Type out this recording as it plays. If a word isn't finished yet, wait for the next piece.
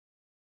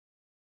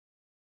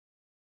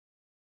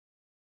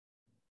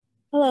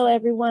Hello,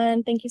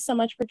 everyone. Thank you so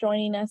much for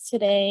joining us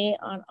today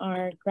on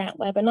our grant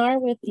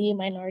webinar with the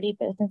Minority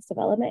Business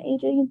Development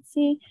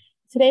Agency.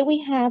 Today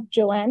we have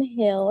Joanne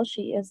Hill.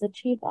 She is the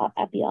Chief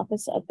at the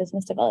Office of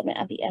Business Development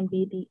at the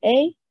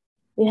MBDA.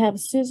 We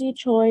have Susie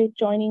Choi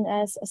joining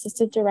us,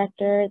 Assistant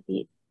Director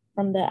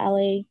from the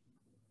LA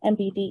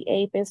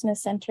MBDA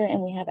Business Center,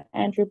 and we have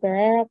Andrew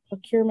Barrera,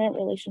 Procurement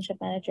Relationship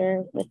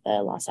Manager with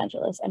the Los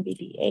Angeles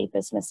MBDA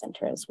Business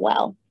Center as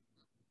well.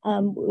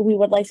 We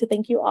would like to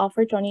thank you all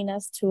for joining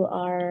us to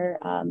our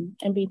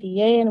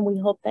MBDA, and we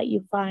hope that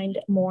you find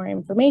more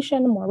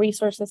information, more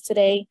resources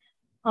today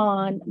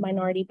on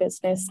Minority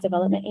Business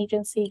Development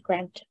Agency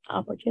grant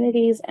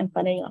opportunities and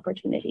funding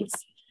opportunities.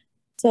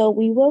 So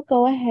we will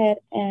go ahead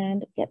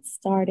and get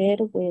started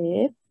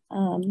with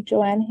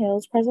Joanne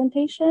Hill's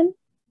presentation.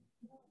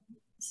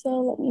 So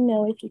let me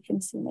know if you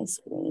can see my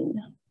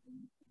screen.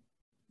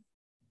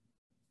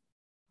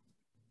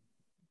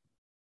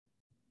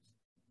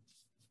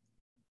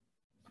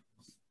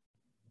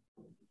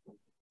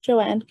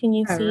 Joanne, can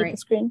you see the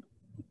screen?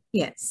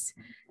 Yes,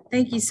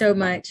 thank you so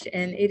much.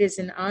 And it is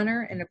an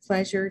honor and a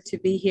pleasure to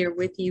be here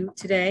with you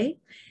today.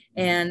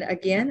 And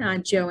again,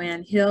 I'm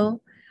Joanne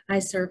Hill. I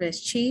serve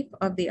as Chief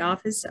of the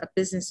Office of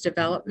Business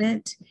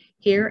Development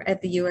here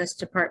at the U.S.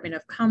 Department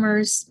of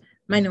Commerce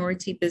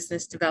Minority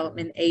Business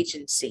Development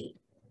Agency.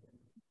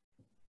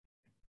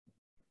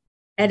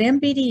 At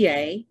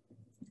MBDA,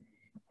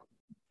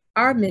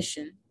 our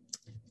mission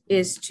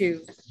is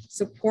to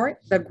support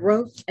the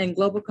growth and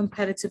global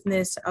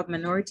competitiveness of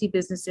minority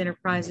business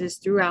enterprises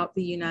throughout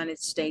the United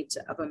States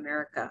of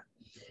America.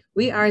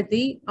 We are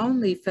the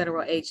only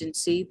federal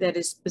agency that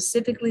is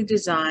specifically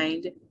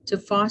designed to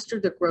foster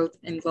the growth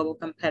and global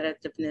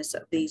competitiveness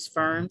of these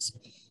firms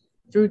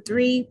through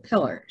three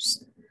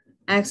pillars: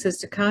 access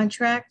to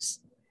contracts,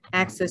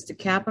 access to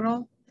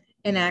capital,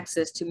 and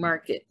access to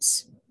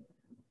markets.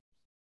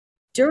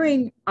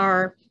 During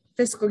our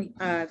fiscal,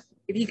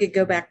 if you could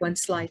go back one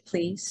slide,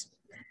 please.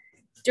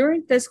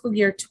 During fiscal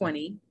year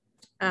 20,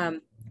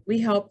 we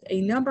helped a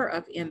number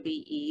of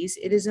MBEs.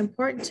 It is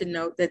important to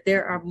note that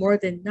there are more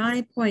than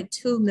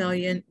 9.2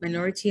 million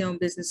minority-owned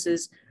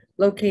businesses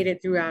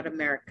located throughout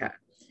America.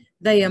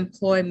 They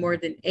employ more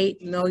than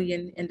 8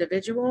 million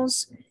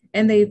individuals,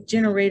 and they've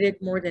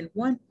generated more than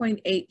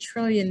 $1.8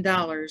 trillion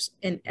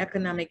in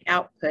economic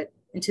output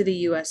into the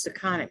U.S.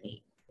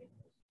 economy.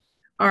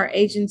 Our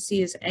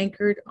agency is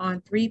anchored on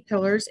three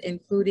pillars,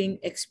 including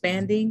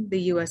expanding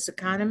the U.S.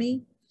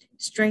 economy,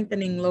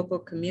 strengthening local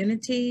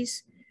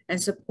communities,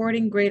 and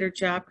supporting greater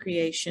job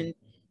creation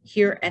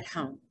here at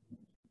home.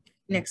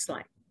 Next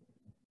slide.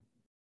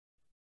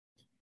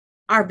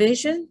 Our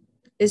vision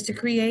is to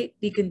create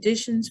the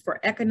conditions for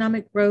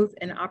economic growth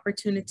and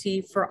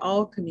opportunity for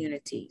all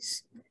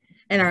communities.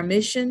 And our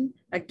mission,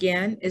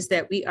 again, is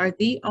that we are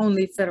the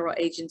only federal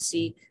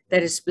agency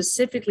that is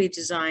specifically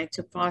designed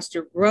to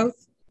foster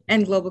growth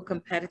and global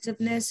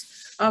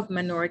competitiveness of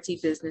minority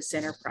business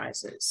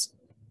enterprises.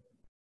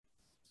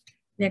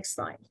 Next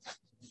slide.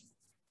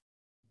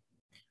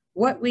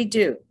 What we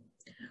do: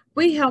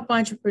 we help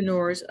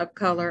entrepreneurs of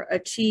color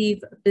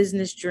achieve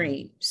business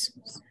dreams.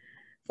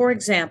 For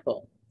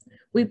example,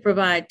 we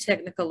provide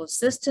technical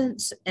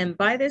assistance, and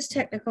by this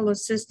technical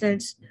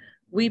assistance,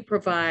 we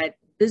provide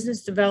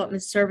business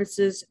development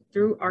services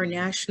through our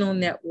national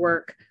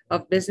network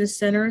of business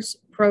centers,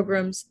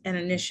 programs, and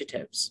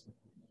initiatives.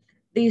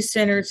 These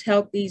centers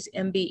help these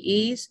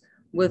MBEs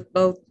with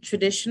both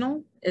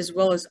traditional as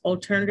well as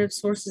alternative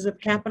sources of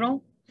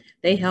capital.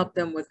 They help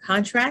them with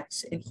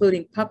contracts,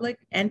 including public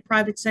and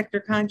private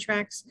sector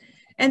contracts,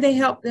 and they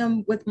help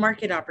them with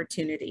market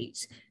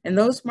opportunities. And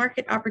those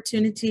market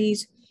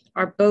opportunities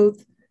are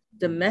both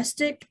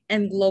domestic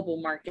and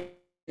global market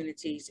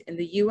opportunities. In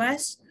the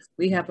US,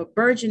 we have a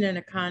burgeoning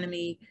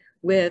economy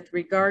with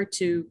regard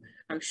to,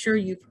 I'm sure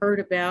you've heard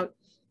about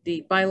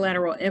the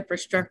bilateral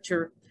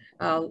infrastructure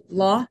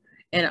law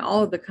and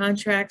all of the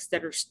contracts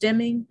that are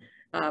stemming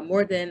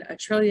more than $1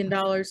 trillion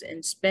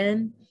in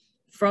spend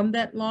from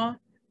that law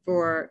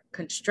for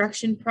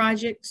construction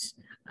projects,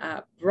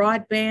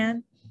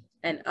 broadband,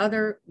 and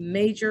other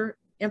major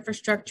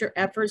infrastructure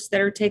efforts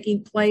that are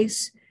taking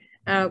place.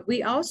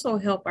 We also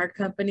help our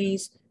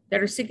companies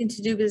that are seeking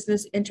to do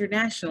business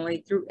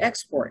internationally through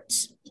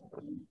exports.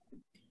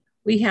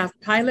 We have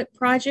pilot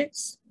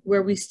projects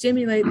where we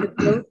stimulate the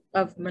growth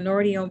of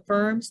minority-owned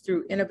firms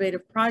through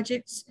innovative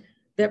projects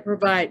that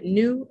provide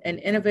new and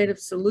innovative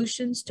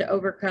solutions to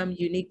overcome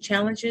unique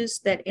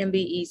challenges that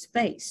MBEs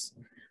face.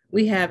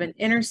 We have an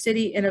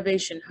Inner-City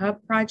Innovation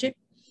Hub project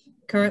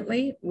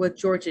currently with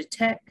Georgia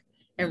Tech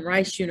and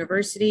Rice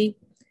University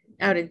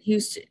out in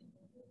Houston.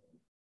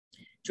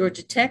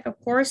 Georgia Tech, of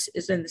course,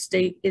 is in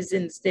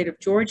the state of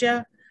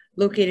Georgia,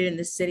 located in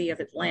the city of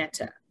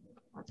Atlanta.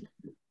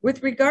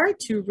 With regard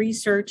to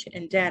research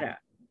and data,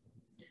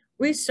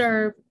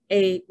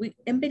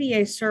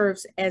 MBDA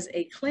serves as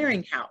a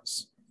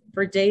clearinghouse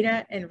for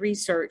data and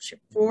research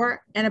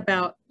for and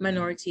about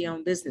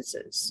minority-owned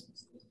businesses.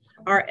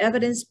 Our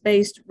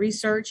evidence-based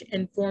research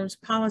informs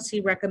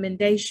policy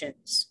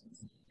recommendations.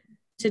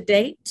 To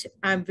date,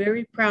 I'm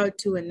very proud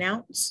to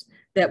announce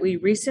that we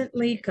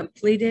recently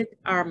completed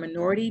our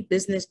minority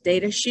business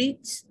data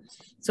sheets.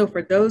 So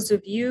for those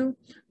of you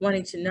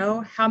wanting to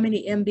know how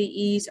many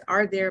MBEs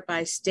are there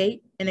by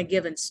state in a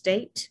given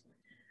state,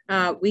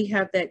 we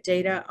have that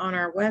data on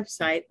our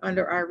website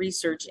under our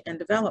research and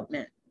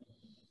development.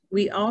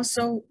 We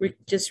also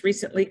just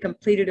recently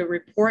completed a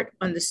report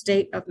on the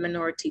state of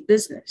minority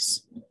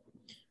business.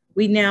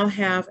 We now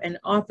have an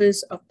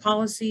Office of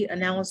Policy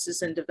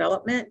Analysis and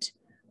Development,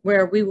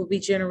 where we will be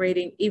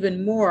generating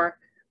even more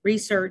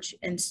research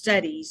and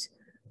studies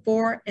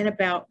for and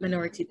about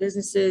minority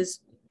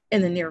businesses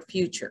in the near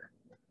future.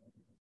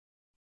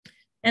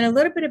 And a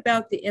little bit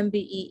about the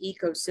MBE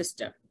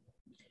ecosystem.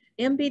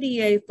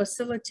 MBDA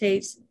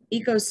facilitates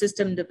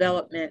ecosystem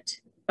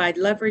development by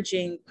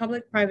leveraging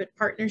public-private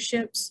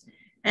partnerships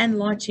and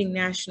launching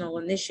national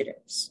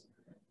initiatives.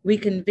 We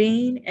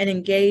convene and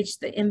engage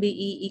the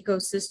MBE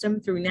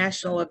ecosystem through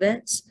national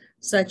events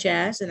such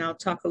as, and I'll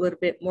talk a little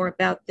bit more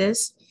about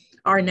this,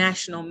 our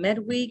National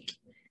Med Week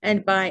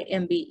and by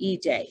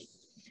MBE Day.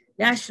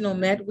 National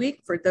Med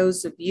Week, for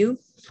those of you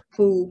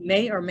who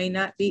may or may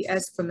not be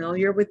as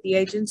familiar with the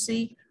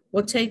agency,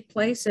 will take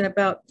place in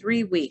about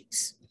 3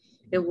 weeks.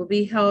 It will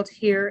be held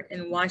here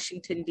in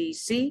Washington,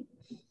 D.C.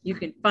 You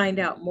can find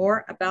out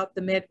more about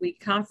the Med Week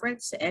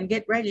conference and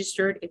get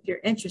registered if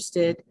you're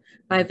interested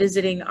by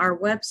visiting our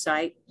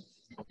website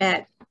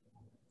at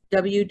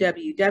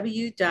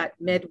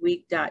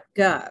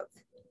www.medweek.gov.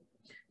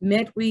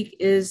 MedWeek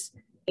is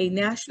a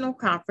national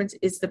conference.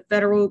 It's the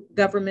federal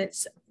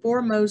government's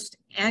foremost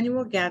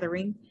annual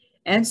gathering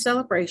and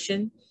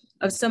celebration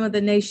of some of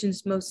the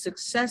nation's most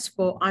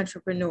successful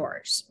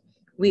entrepreneurs.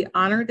 We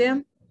honor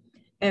them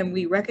and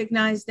we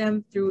recognize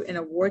them through an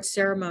award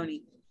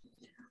ceremony.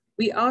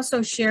 We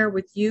also share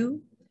with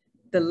you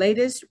the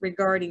latest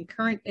regarding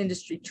current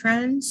industry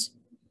trends,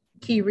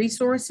 key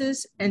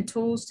resources, and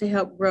tools to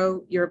help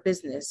grow your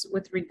business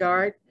with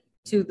regard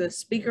to the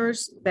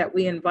speakers that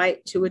we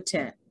invite to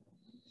attend.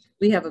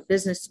 We have a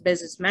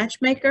business-to-business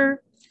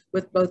matchmaker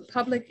with both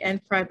public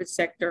and private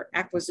sector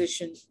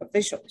acquisition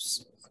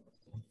officials.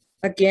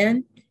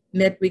 Again,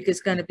 MedWeek is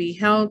going to be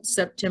held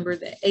September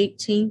the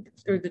 18th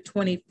through the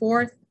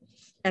 24th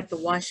at the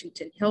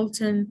Washington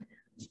Hilton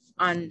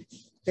on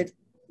the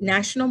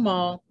National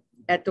Mall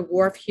at the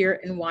Wharf here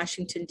in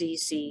Washington,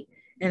 D.C.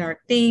 And our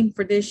theme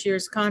for this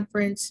year's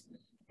conference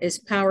is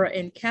Power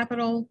in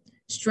Capital,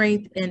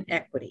 Strength in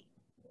Equity.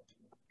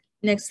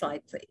 Next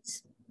slide,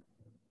 please.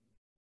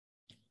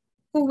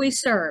 Who we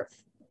serve.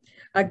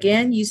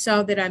 Again, you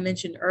saw that I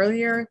mentioned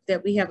earlier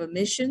that we have a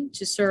mission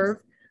to serve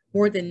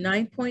more than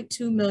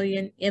 9.2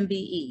 million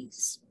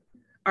MBEs.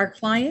 Our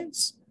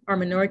clients are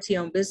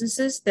minority-owned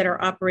businesses that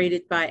are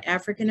operated by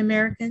African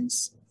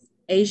Americans,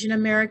 Asian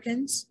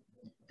Americans,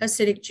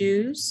 Hasidic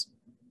Jews,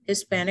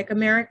 Hispanic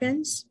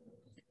Americans,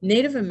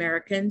 Native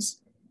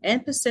Americans,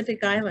 and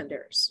Pacific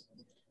Islanders.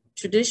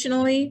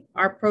 Traditionally,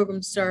 our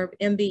programs serve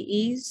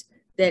MBEs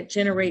that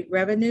generate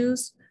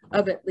revenues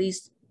of at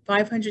least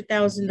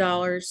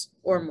 $500,000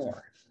 or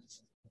more.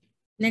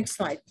 Next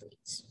slide,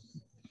 please.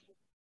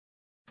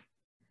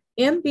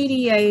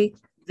 MBDA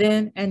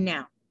then and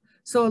now.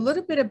 So a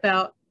little bit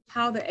about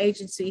how the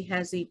agency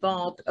has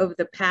evolved over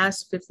the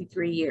past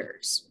 53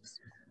 years.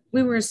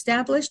 We were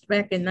established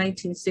back in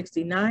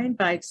 1969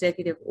 by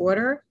Executive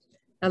Order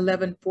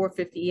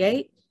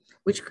 11458,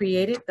 which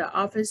created the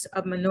Office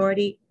of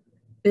Minority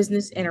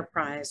Business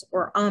Enterprise,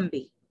 or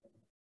OMBE.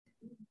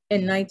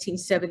 In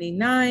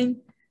 1979,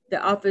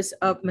 the Office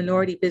of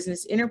Minority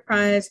Business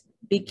Enterprise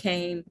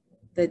became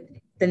the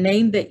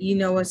name that you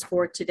know us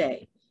for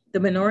today, the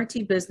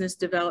Minority Business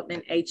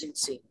Development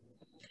Agency.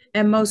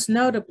 And most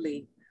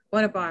notably,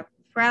 one of our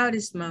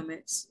proudest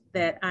moments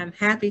that I'm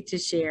happy to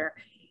share,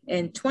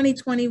 in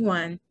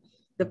 2021,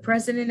 the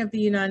President of the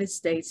United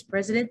States,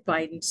 President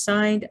Biden,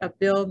 signed a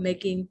bill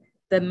making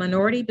the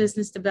Minority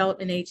Business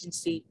Development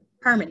Agency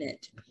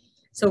permanent.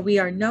 So we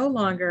are no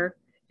longer,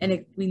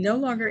 and we no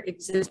longer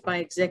exist by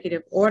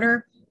executive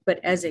order, but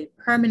as a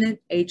permanent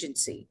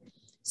agency.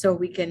 So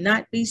we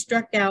cannot be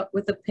struck out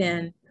with a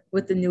pen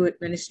with the new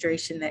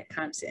administration that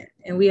comes in.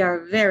 And we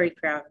are very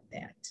proud of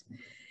that.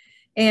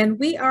 And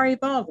we are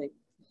evolving.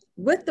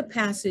 With the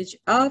passage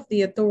of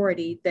the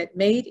authority that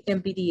made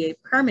MBDA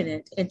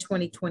permanent in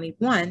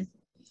 2021,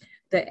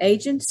 the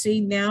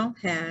agency now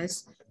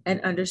has an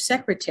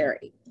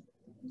undersecretary.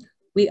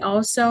 We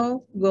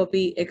also will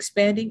be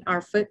expanding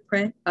our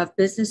footprint of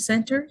business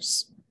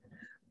centers,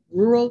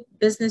 rural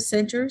business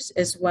centers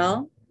as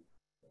well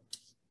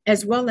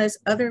as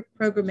other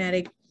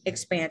programmatic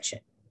expansion.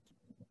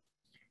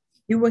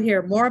 You will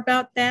hear more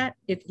about that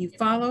if you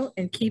follow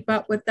and keep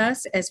up with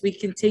us as we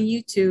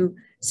continue to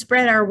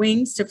spread our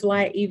wings to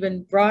fly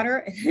even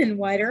broader and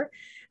wider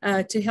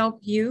to help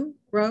you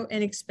grow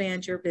and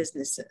expand your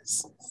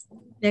businesses.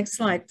 Next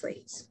slide,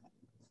 please.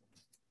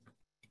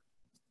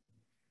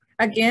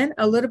 Again,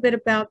 a little bit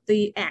about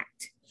the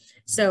Act.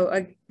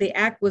 So the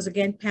Act was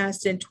again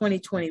passed in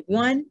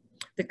 2021.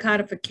 The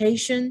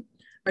codification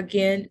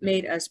again,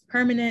 made us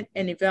permanent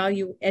and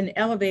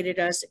elevated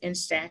us in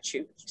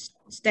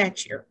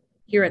stature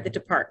here at the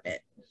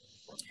department.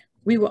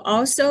 We will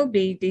also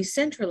be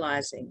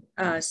decentralizing.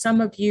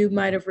 Some of you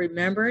might have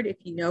remembered, if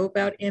you know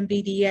about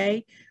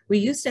MBDA, we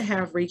used to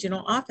have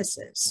regional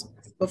offices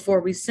before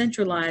we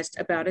centralized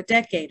about a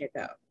decade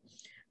ago.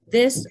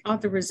 This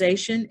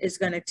authorization is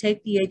going to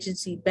take the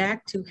agency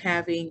back to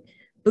having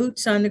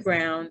boots on the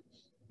ground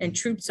and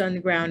troops on the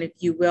ground, if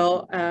you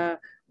will,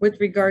 with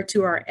regard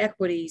to our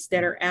equities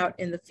that are out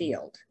in the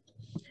field.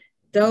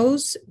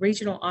 Those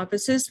regional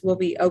offices will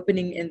be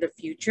opening in the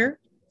future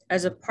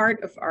as a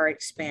part of our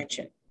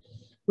expansion.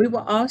 We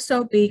will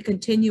also be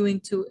continuing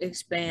to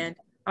expand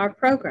our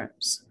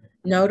programs.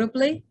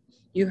 Notably,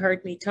 you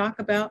heard me talk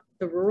about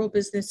the Rural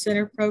Business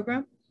Center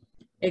program,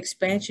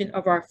 expansion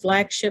of our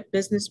flagship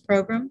business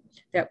program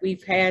that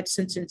we've had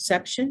since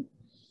inception.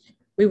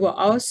 We will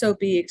also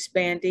be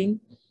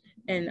expanding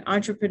an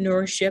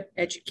entrepreneurship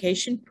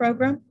education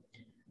program,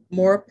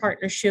 more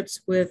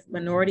partnerships with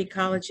minority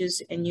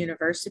colleges and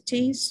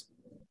universities,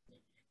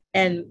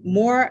 and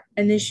more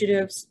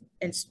initiatives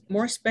and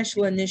more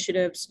special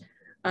initiatives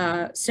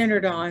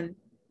centered on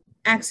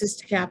access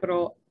to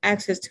capital,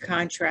 access to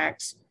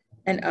contracts,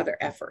 and other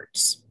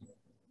efforts.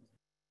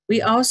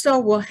 We also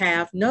will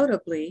have,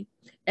 notably,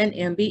 an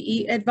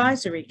MBE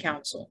Advisory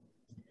Council.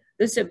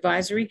 This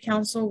advisory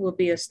council will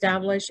be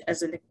established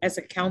as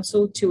a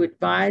council to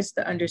advise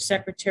the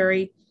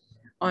Undersecretary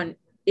on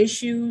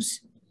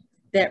issues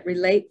that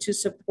relate to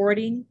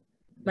supporting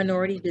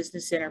minority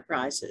business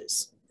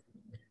enterprises.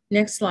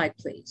 Next slide,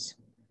 please.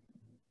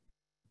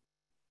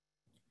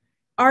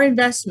 Our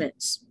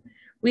investments.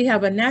 We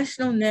have a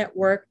national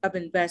network of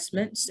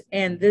investments,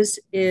 and this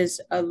is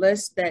a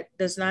list that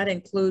does not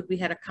include, we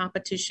had a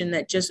competition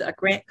that just, a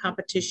grant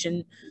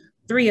competition,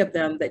 3 of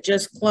them that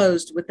just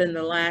closed within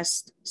the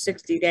last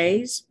 60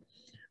 days.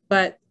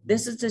 But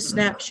this is a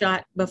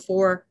snapshot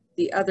before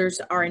the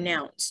others are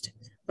announced.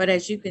 But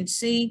as you can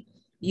see,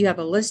 you have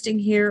a listing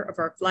here of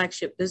our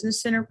flagship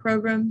business center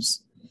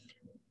programs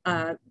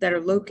that are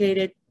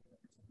located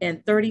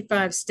in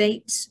 35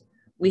 states.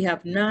 We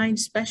have 9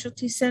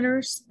 specialty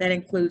centers that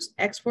includes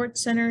export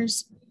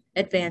centers,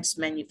 advanced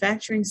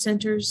manufacturing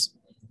centers,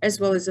 as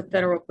well as a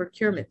federal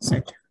procurement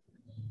center.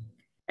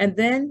 And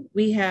then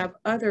we have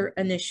other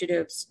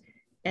initiatives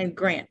and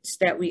grants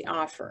that we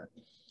offer.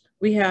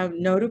 We have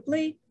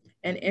notably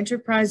an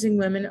Enterprising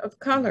Women of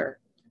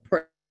Color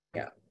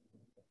portfolio.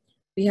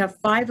 We have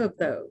 5 of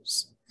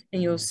those,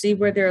 and you'll see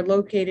where they're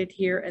located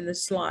here in the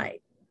slide.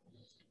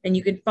 And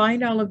you can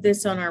find all of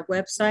this on our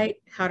website,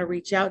 how to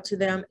reach out to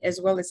them, as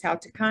well as how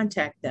to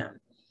contact them.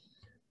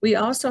 We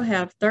also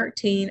have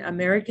 13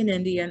 American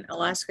Indian,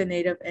 Alaska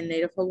Native, and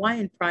Native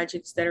Hawaiian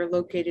projects that are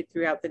located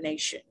throughout the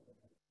nation.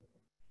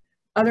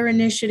 Other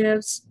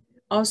initiatives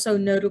also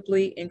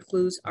notably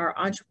includes our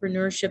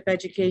entrepreneurship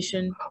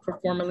education for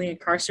formerly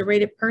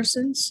incarcerated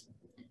persons,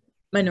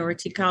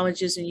 minority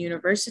colleges and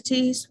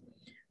universities.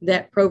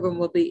 That program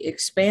will be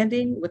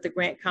expanding with the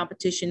grant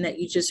competition that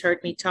you just heard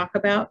me talk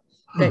about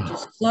that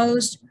just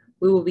closed.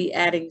 We will be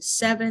adding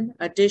 7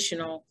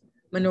 additional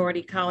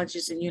minority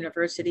colleges and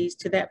universities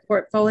to that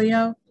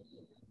portfolio,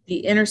 the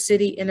inner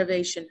city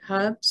innovation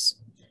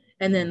hubs,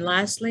 and then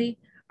lastly,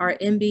 our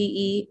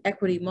MBE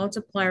Equity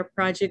Multiplier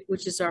Project,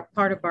 which is our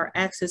part of our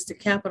Access to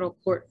Capital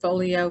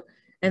portfolio,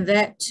 and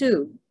that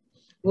too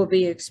will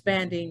be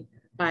expanding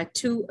by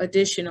 2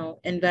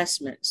 additional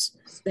investments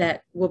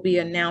that will be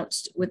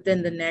announced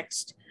within the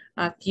next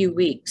few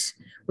weeks.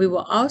 We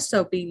will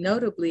also be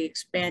notably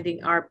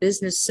expanding our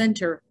business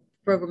center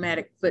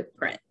programmatic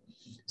footprint.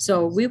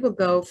 So we will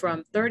go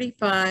from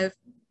 35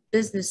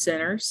 business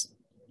centers,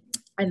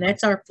 and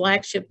that's our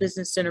flagship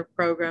business center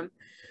program.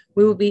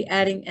 We will be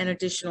adding an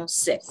additional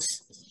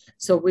 6.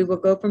 So we will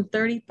go from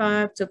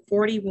 35 to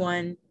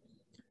 41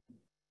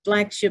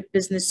 flagship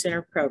business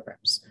center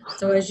programs.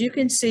 So as you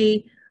can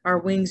see, our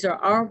wings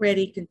are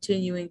already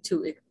continuing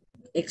to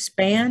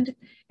expand,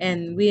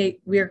 and we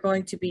are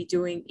going to be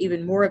doing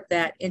even more of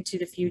that into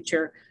the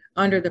future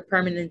under the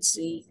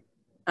permanency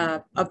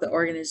of the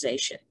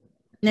organization.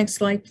 Next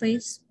slide,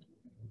 please.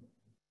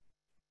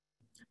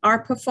 Our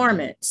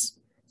performance.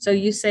 So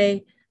you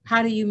say,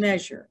 how do you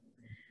measure?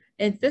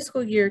 In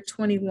fiscal year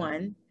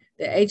 21,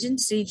 the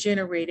agency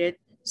generated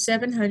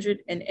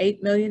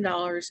 $708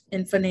 million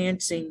in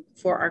financing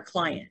for our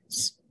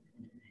clients.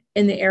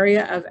 In the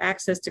area of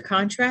access to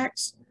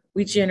contracts,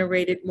 we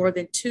generated more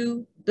than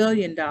 $2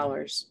 billion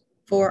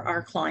for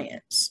our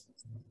clients.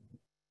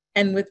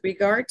 And with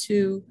regard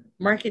to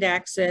market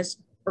access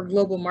for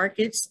global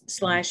markets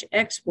 /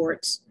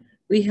 exports,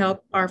 we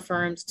help our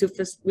firms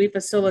we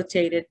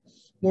facilitated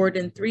more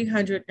than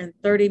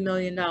 $330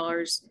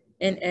 million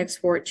in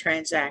export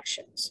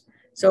transactions.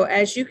 So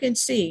as you can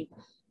see,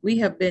 we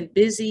have been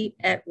busy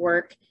at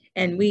work,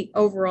 and we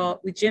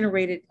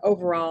generated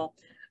overall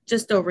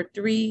just over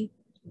 $3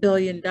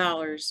 billion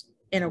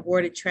in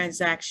awarded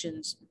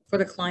transactions for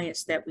the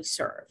clients that we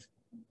serve.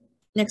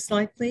 Next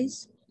slide,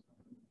 please.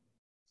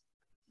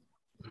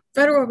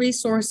 Federal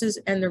resources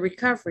and the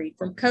recovery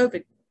from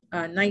COVID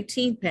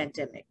COVID-19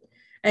 pandemic.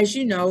 As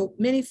you know,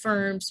 many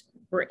firms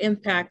were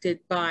impacted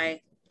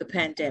by the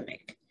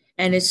pandemic,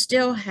 and it's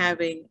still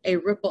having a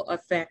ripple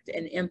effect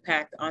and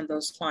impact on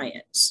those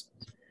clients.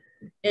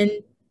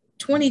 In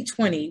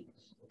 2020,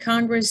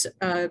 Congress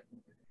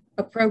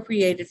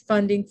appropriated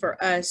funding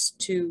for us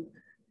to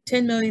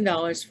 $10 million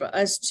for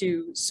us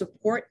to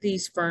support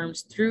these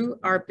firms through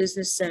our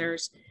business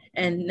centers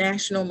and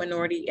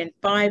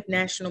 5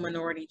 national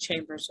minority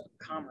chambers of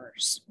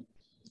commerce.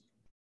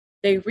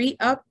 They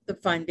re-upped the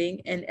funding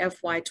in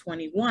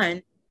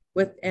FY21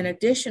 with an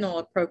additional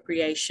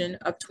appropriation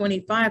of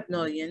 $25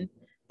 million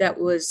that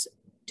was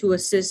to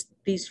assist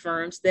these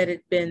firms that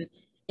had been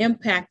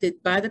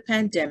impacted by the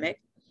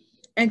pandemic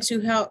and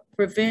to help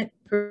prevent.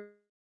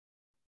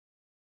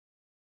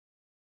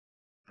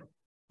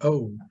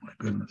 Oh my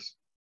goodness.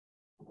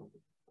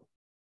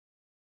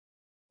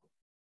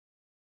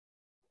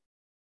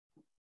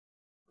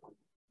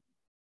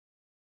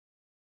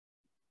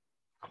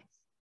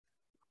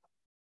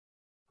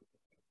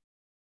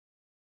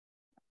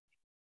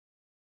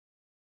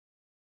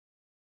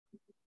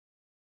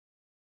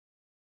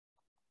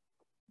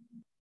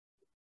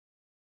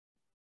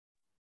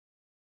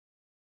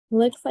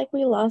 Looks like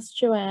we lost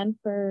Joanne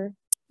for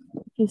a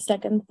few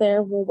seconds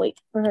there. We'll wait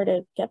for her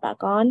to get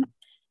back on.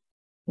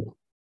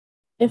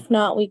 If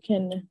not, we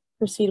can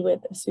proceed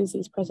with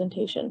Susie's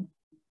presentation.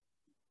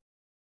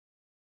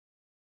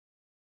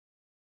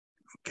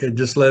 Okay,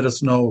 just let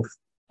us know.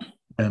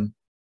 And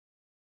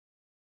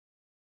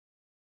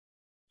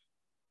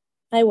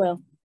I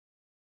will.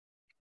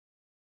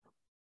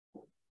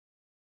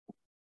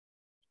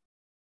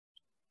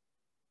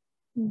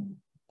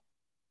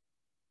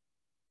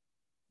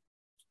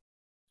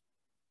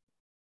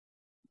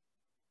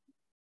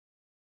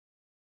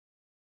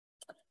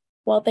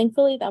 Well,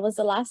 thankfully, that was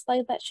the last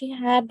slide that she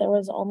had. There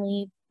was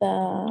only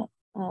the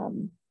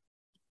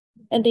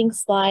ending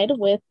slide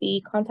with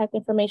the contact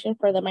information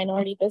for the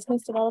Minority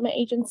Business Development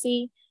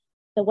Agency.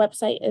 The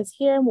website is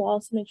here, and we'll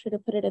also make sure to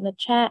put it in the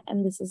chat.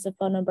 And this is the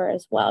phone number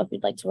as well. If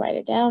you'd like to write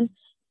it down,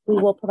 we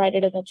will provide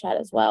it in the chat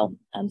as well.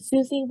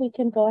 Susie, we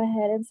can go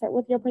ahead and start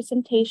with your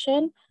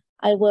presentation.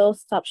 I will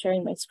stop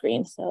sharing my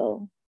screen,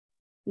 so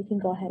you can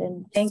go ahead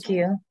and. Thank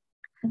you.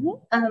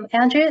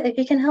 Andrew, if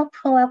you can help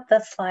pull up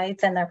the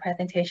slides and our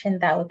presentation,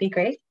 that would be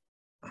great.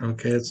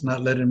 okay, it's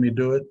not letting me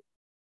do it.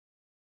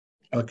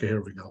 Okay,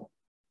 here we go.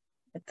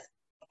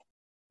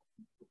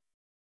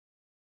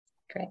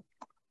 Great.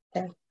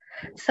 There.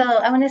 So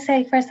I want to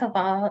say, first of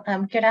all,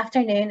 good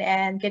afternoon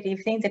and good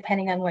evening,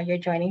 depending on where you're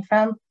joining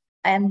from.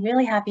 I am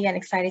really happy and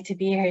excited to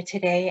be here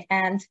today.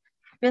 And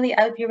really,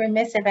 I would be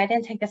remiss if I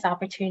didn't take this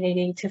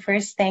opportunity to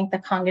first thank the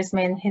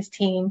Congressman, his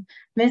team,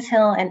 Ms.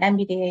 Hill, and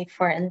MBDA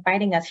for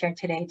inviting us here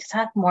today to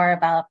talk more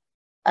about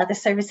the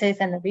services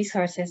and the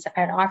resources that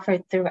are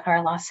offered through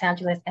our Los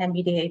Angeles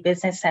MBDA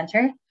Business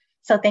Center.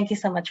 So thank you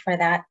so much for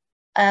that.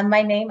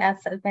 My name, as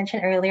I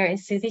mentioned earlier,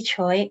 is Susie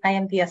Choi. I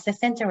am the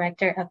Assistant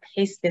Director of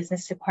PACE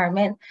Business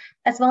Department,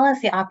 as well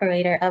as the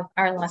operator of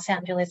our Los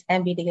Angeles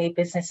MBDA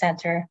Business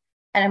Center.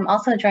 And I'm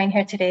also joined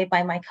here today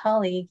by my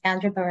colleague,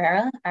 Andrew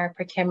Barrera, our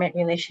Procurement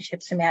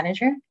Relationships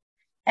Manager.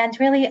 And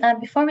really,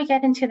 before we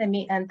get into the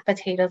meat and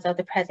potatoes of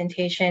the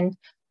presentation,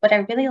 what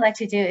I'd really like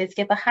to do is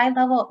give a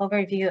high-level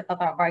overview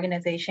of our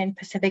organization,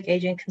 Pacific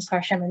Asian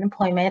Consortium on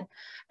Employment,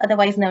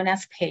 otherwise known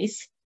as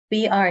PACE.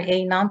 We are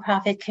a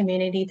nonprofit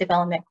community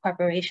development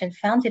corporation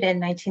founded in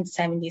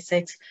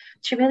 1976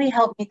 to really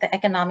help meet the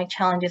economic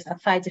challenges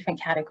of 5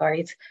 different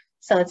categories.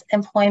 So it's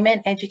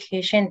employment,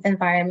 education,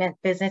 environment,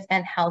 business,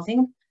 and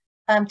housing.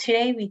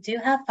 Today, we do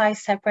have 5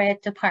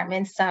 separate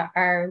departments that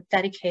are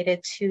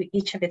dedicated to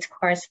each of its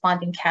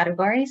corresponding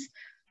categories.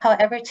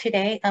 However,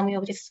 today, we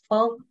will just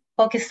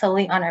focus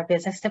solely on our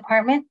business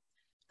department.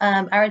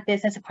 Our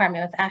business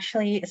department was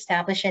actually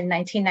established in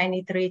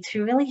 1993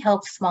 to really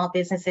help small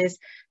businesses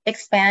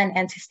expand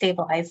and to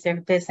stabilize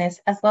their business,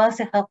 as well as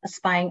to help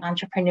aspiring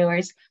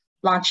entrepreneurs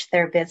launch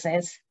their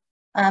business.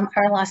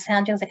 Our Los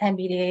Angeles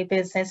MBDA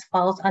business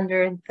falls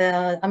under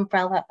the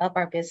umbrella of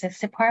our business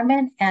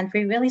department, and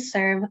we really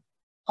serve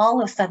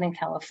all of Southern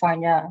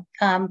California,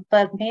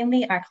 but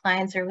mainly our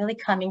clients are really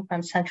coming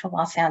from Central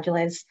Los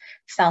Angeles,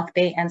 South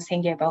Bay, and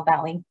San Gabriel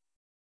Valley.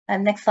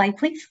 Next slide,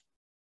 please.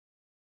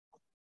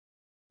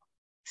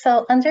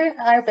 So under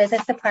our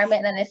business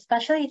department, and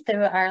especially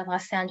through our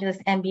Los Angeles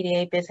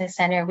MBDA Business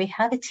Center, we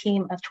have a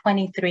team of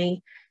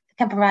 23 that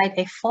can provide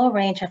a full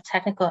range of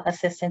technical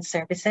assistance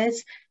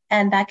services,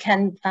 and that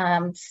can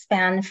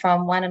span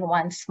from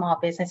one-on-one small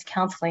business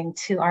counseling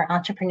to our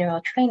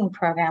entrepreneurial training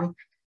program,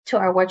 to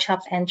our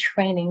workshops and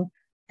training,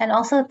 and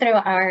also through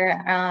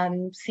our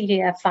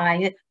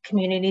CDFI,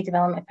 Community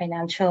Development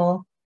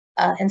Financial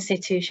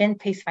Institution,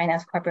 PACE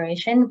Finance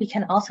Corporation. We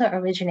can also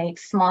originate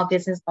small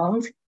business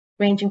loans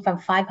ranging from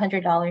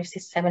 $500 to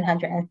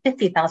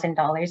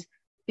 $750,000.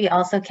 We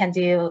also can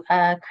do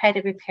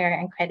credit repair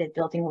and credit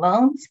building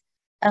loans.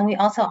 And we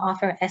also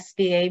offer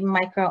SBA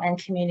micro and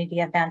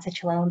community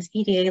advantage loans,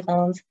 EDA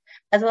loans,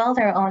 as well as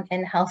our own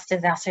in-house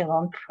disaster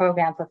loan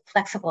programs with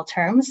flexible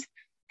terms.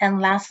 And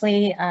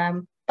lastly,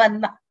 but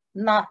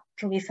not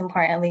least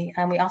importantly,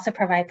 we also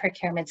provide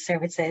procurement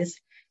services.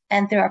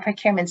 And through our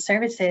procurement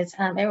services,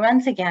 it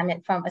runs a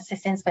gamut from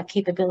assistance with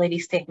capability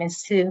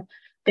statements to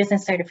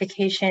business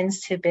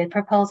certifications to bid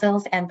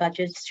proposals and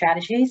budget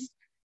strategies.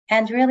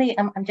 And really,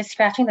 I'm just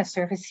scratching the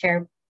surface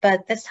here,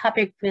 but this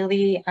topic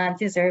really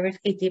deserves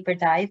a deeper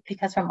dive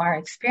because from our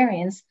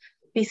experience,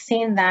 we've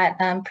seen that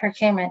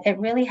procurement, it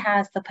really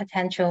has the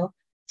potential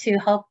to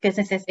help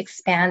businesses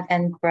expand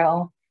and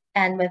grow.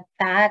 And with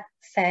that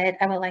said,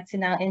 I would like to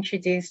now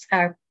introduce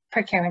our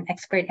procurement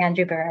expert,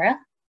 Andrew Barrera.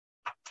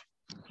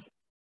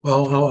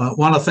 Well, I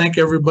want to thank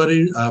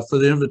everybody for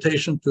the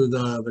invitation to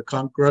the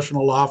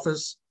Congressional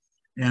Office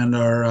and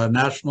our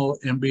national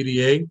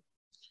MBDA.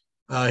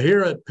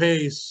 Here at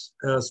PACE,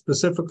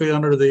 specifically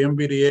under the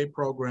MBDA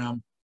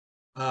program,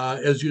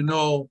 as you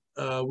know,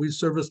 we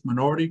service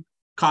minority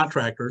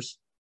contractors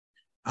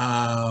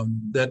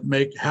that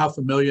make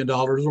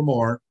 $500,000 or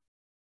more.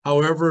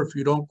 However, if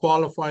you don't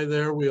qualify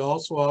there, we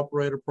also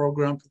operate a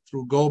program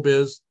through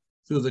GoBiz,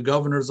 through the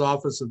Governor's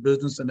Office of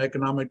Business and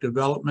Economic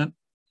Development,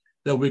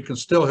 that we can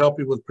still help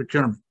you with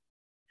procurement.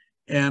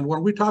 And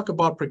when we talk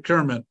about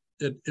procurement,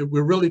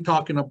 we're really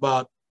talking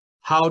about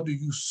how do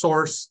you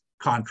source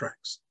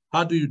contracts?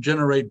 How do you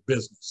generate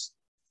business?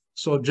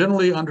 So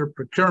generally under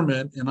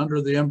procurement and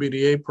under the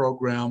MBDA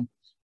program,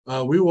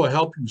 we will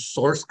help you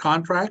source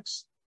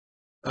contracts.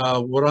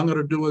 What I'm going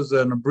to do is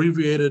an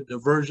abbreviated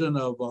version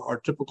of our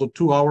typical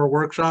 2-hour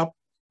workshop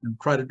and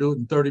try to do it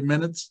in 30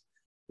 minutes.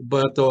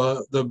 But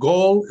the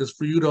goal is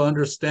for you to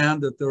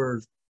understand that there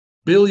are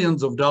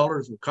billions of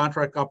dollars of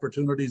contract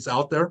opportunities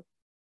out there.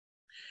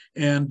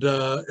 And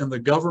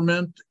the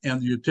government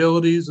and the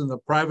utilities and the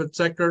private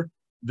sector,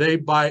 they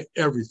buy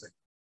everything.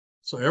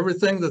 So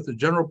everything that the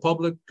general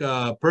public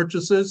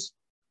purchases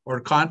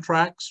or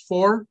contracts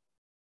for,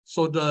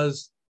 so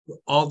does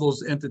all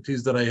those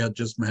entities that I had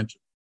just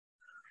mentioned.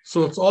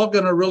 So it's all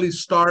going to really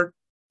start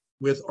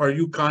with, are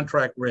you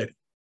contract ready?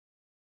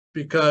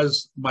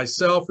 Because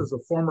myself as a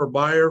former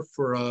buyer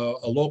for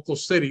a local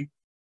city,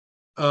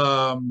 you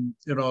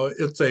know,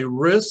 it's a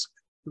risk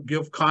to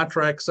give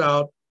contracts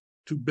out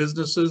to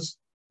businesses.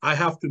 I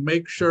have to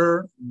make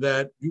sure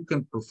that you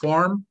can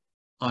perform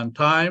on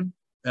time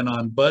and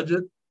on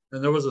budget.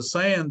 And there was a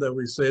saying that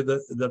we say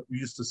that we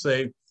used to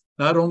say,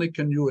 not only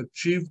can you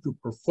achieve to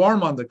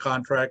perform on the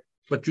contract,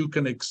 but you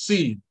can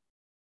exceed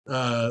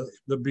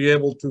to be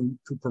able to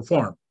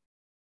perform.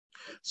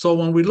 So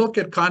when we look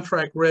at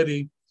contract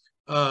ready,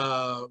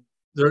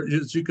 there,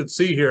 as you can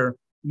see here,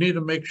 you need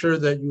to make sure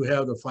that you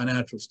have the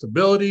financial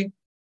stability,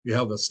 you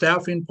have a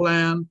staffing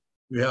plan,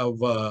 you have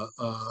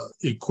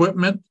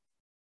equipment,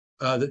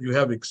 that you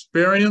have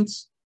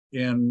experience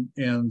in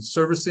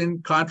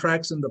servicing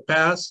contracts in the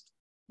past,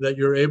 that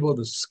you're able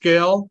to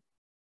scale,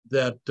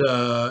 that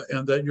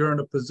and that you're in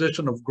a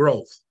position of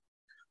growth.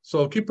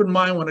 So keep in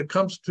mind when it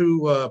comes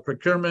to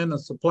procurement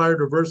and supplier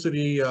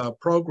diversity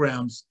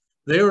programs,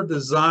 they are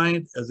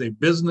designed as a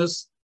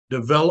business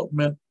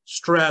development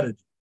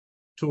strategy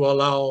to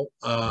allow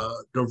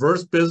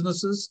diverse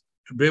businesses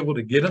to be able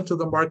to get into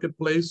the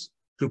marketplace,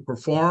 to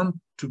perform,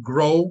 to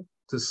grow,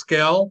 to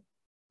scale,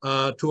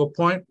 to a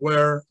point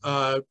where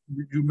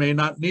you may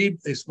not need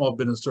a small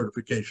business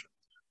certification.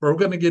 But we're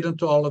going to get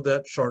into all of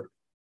that shortly.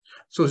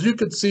 So as you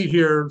can see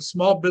here,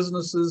 small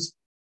businesses,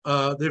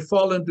 they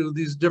fall into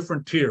these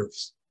different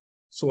tiers.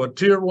 So a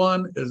tier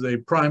 1 is a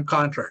prime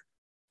contractor.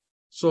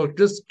 So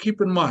just keep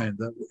in mind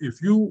that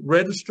if you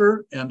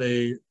register in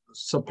a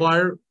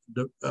supplier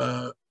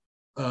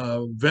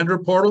vendor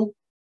portal,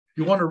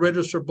 you want to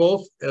register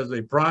both as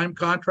a prime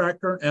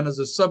contractor and as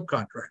a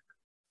subcontractor,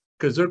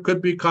 because there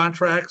could be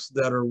contracts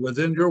that are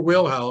within your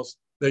wheelhouse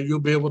that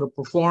you'll be able to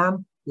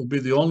perform. You'll be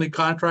the only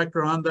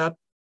contractor on that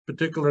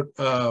particular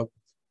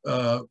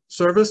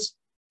service,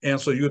 and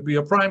so you'd be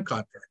a prime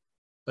contractor.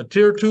 A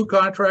tier 2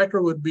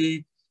 contractor would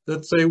be,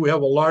 let's say we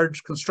have a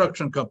large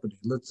construction company,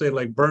 let's say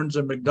like Burns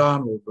and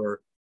McDonald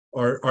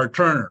or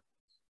Turner,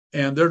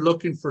 and they're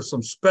looking for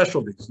some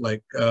specialties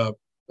like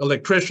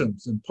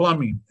electricians and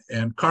plumbing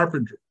and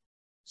carpentry.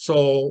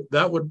 So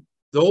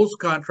those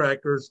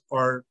contractors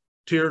are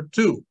tier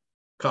 2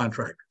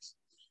 contractors.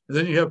 And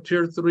then you have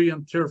tier 3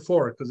 and tier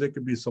 4, because they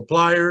could be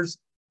suppliers.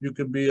 You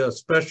could be a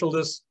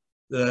specialist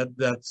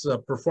that's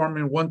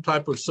performing one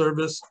type of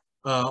service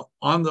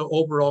on the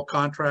overall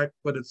contract,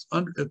 but it's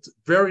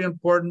very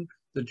important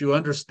that you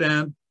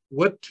understand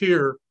what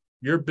tier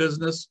your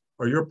business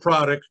or your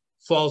product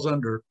falls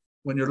under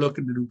when you're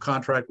looking to do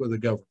contract with the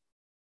government.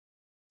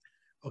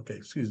 Okay,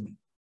 excuse me.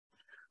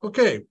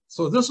 Okay,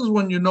 so this is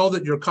when you know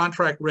that you're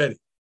contract ready.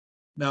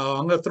 Now,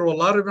 I'm going to throw a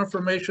lot of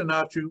information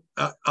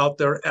out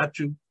there at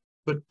you,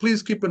 but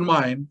please keep in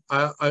mind,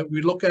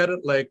 we look at it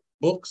like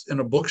books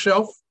in a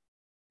bookshelf,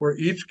 where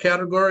each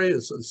category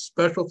is a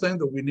special thing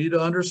that we need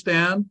to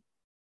understand,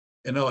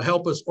 and it'll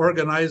help us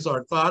organize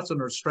our thoughts and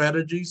our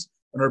strategies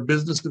and our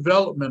business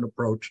development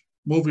approach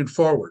moving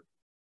forward.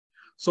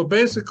 So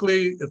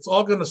basically, it's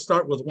all going to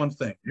start with one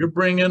thing. You're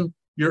bringing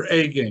your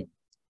A game.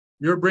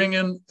 You're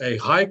bringing a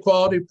high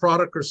quality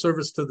product or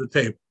service to the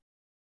table.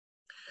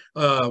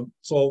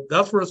 So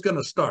that's where it's going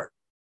to start.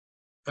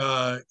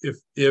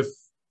 If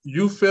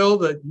you feel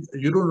that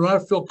you do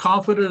not feel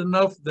confident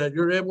enough that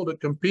you're able to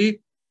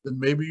compete, then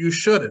maybe you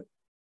shouldn't.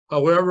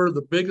 However,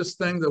 the biggest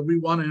thing that we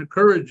want to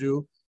encourage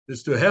you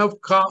is to have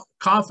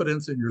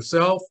confidence in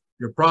yourself,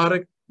 your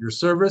product, your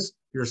service,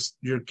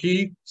 your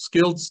key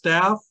skilled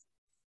staff,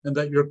 and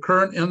that you're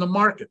current in the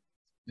market,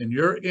 in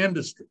your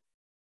industry.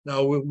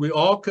 Now, we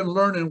all can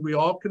learn and we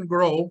all can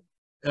grow,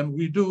 and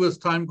we do as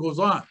time goes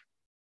on.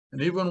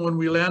 And even when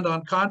we land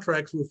on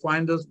contracts,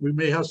 we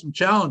may have some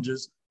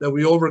challenges that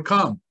we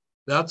overcome.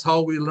 That's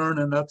how we learn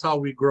and that's how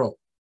we grow.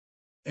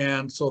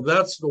 And so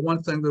that's the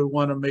one thing that we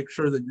want to make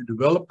sure that you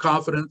develop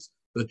confidence,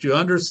 that you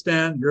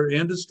understand your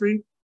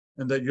industry,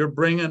 and that you're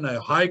bringing a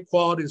high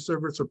quality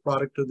service or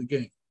product to the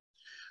game.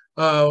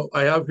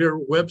 I have here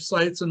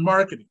websites and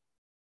marketing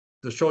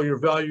to show your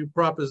value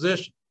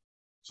proposition.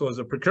 So as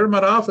a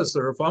procurement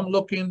officer, if I'm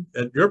looking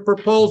at your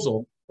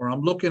proposal or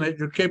I'm looking at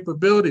your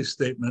capability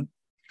statement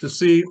to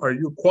see, are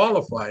you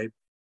qualified?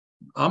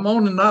 I'm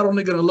not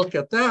only going to look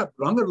at that,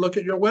 but I'm going to look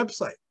at your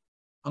website.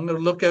 I'm going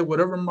to look at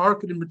whatever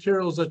marketing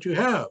materials that you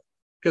have,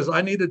 because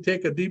I need to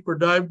take a deeper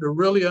dive to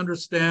really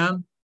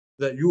understand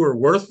that you are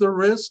worth the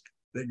risk,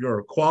 that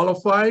you're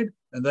qualified,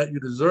 and that you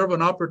deserve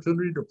an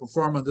opportunity to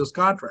perform on this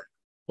contract.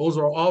 Those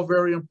are all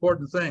very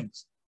important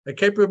things. A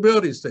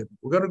capability statement,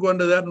 we're going to go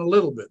into that in a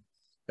little bit.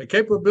 A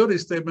capability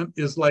statement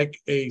is like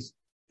a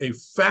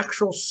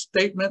factual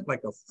statement,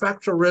 like a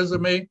factual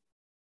resume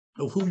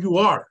of who you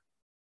are.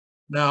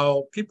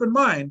 Now, keep in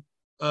mind,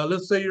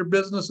 let's say your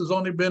business has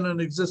only been in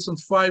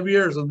existence 5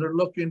 years and they're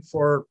looking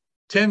for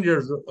 10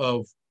 years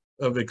of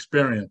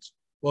experience.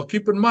 Well,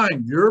 keep in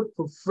mind your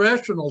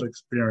professional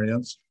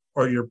experience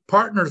or your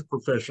partner's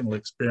professional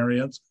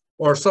experience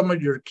or some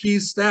of your key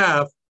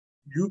staff,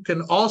 you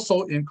can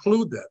also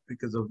include that,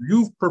 because if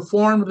you've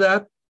performed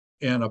that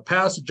in a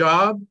past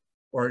job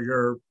or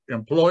your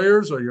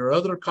employers or your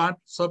other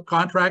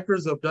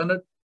subcontractors have done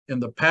it in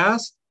the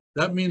past,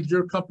 that means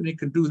your company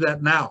can do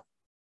that now.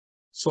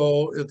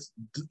 So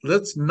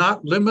let's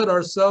not limit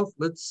ourselves.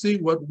 Let's see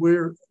what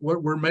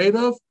we're made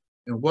of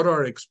and what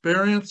our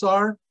experience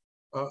are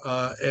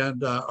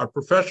and our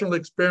professional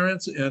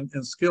experience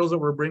and skills that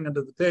we're bringing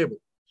to the table.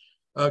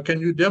 Can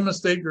you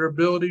demonstrate your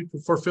ability to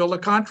fulfill a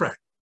contract?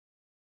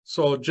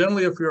 So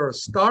generally, if you're a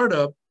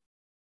startup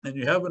and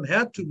you haven't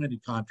had too many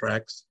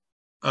contracts,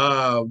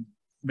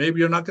 maybe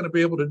you're not going to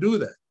be able to do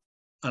that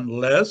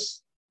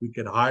unless we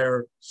can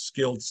hire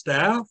skilled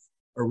staff,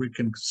 or we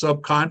can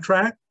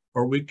subcontract,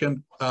 or we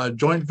can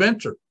joint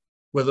venture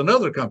with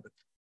another company.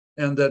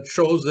 And that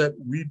shows that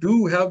we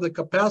do have the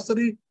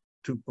capacity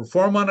to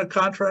perform on a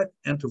contract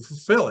and to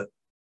fulfill it.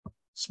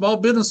 Small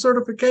business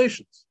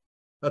certifications,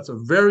 that's a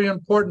very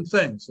important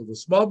thing. So the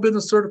small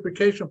business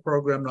certification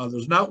program, now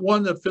there's not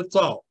one that fits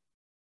all.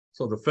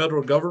 So the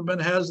federal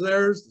government has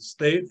theirs, the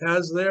state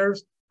has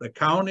theirs, the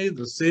county,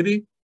 the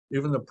city,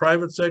 even the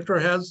private sector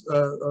has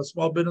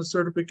small business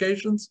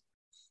certifications.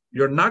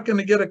 You're not going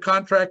to get a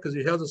contract because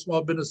you have the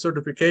small business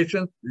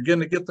certification. You're going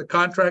to get the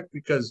contract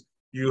because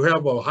you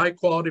have a high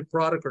quality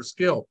product or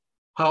skill.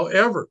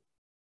 However,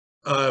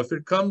 if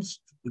it comes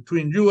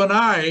between you and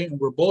I, and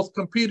we're both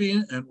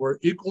competing and we're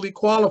equally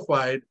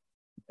qualified,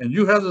 and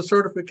you have the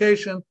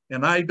certification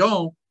and I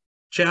don't,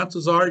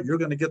 chances are you're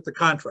going to get the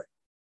contract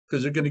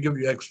because they're going to give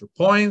you extra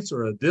points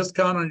or a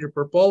discount on your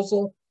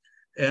proposal,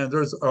 and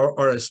there's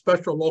a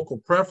special local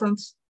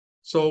preference.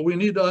 So we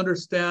need to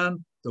understand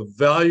the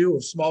value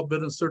of small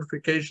business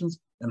certifications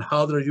and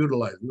how they're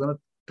utilized. We're going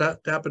to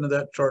tap into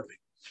that shortly.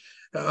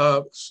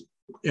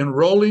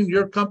 Enrolling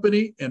your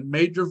company in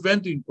major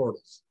vending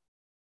portals.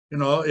 You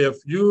know, if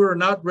you are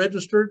not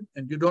registered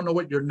and you don't know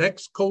what your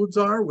next codes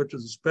are, which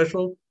is a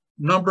special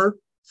number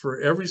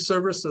for every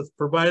service that's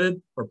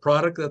provided or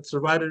product that's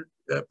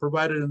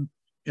provided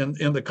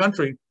in the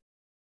country,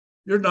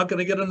 you're not going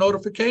to get a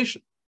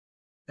notification.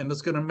 And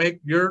it's going to make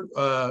your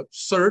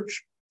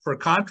search for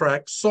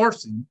contract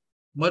sourcing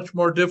much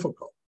more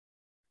difficult.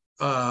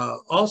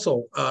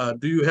 Also,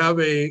 do you have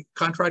a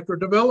contractor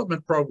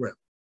development program?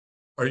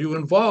 Are you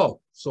involved?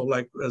 So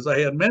like, as I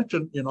had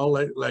mentioned, you know,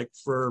 like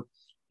for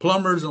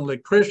plumbers and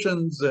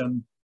electricians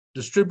and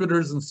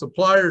distributors and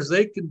suppliers,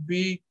 they can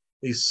be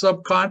a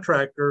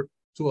subcontractor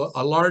to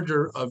a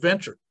larger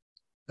venture.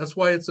 That's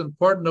why it's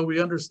important that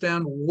we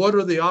understand what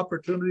are the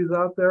opportunities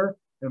out there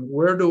and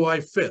where do I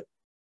fit.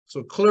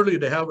 So clearly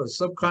to have a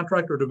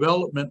subcontractor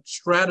development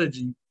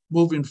strategy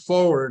moving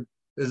forward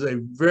is a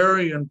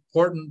very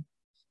important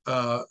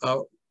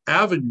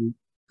avenue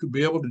to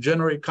be able to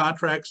generate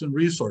contracts and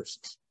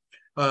resources.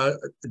 Do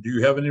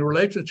you have any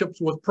relationships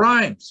with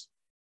primes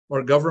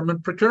or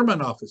government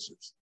procurement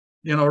officers?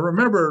 You know,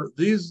 remember,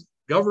 these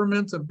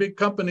governments and big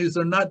companies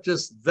are not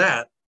just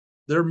that.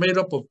 They're made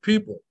up of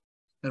people,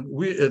 and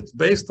it's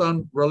based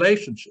on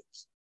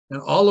relationships.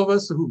 And all of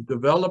us who've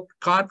developed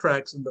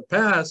contracts in the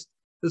past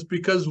is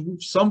because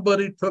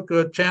somebody took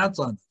a chance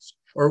on us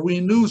or we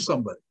knew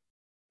somebody.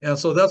 And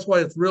so that's why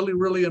it's really,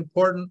 really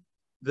important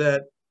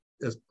that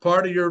as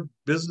part of your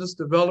business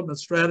development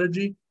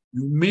strategy,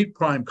 you meet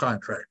prime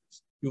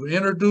contractors. You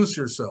introduce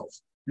yourself.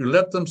 You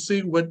let them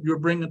see what you're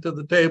bringing to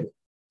the table.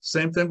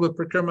 Same thing with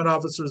procurement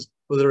officers,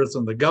 whether it's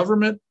in the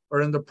government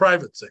or in the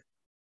private sector.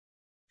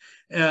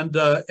 And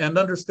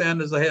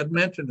understand, as I had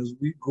mentioned, as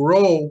we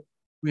grow,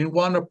 we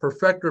want to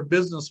perfect our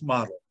business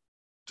model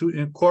to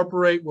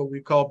incorporate what we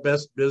call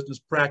best business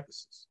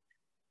practices.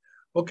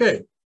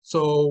 Okay,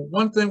 so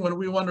one thing when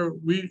we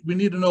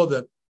need to know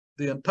that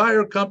the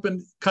entire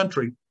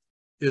country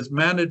is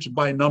managed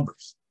by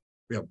numbers.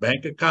 We have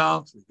bank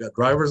accounts, we've got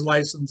driver's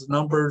license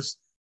numbers,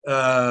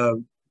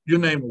 you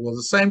name it. Well,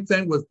 the same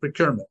thing with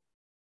procurement.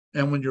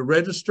 And when you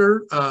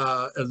register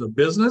as a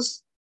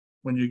business,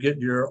 when you get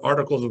your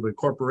articles of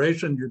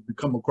incorporation, you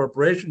become a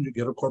corporation, you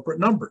get a corporate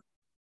number.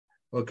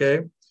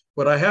 Okay,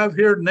 what I have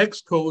here,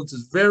 next codes,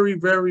 is very,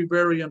 very,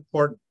 very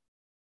important.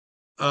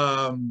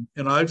 And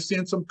I've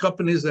seen some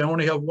companies, they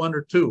only have one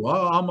or two.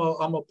 Oh,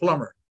 I'm a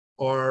plumber,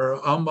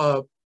 or I'm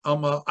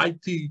a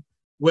IT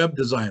web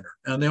designer,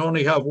 and they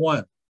only have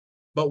one.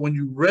 But when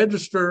you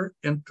register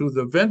into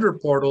the vendor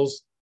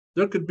portals,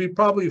 there could be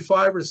probably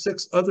 5 or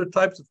 6 other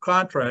types of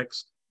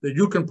contracts that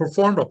you can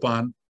perform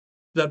upon,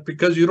 that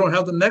because you don't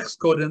have the next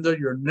code in there,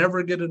 you're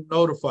never getting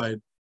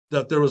notified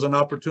that there was an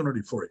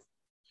opportunity for you.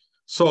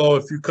 So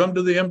if you come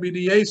to the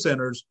MBDA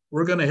centers,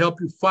 we're going to help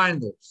you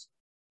find those.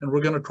 And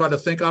we're going to try to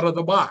think out of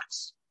the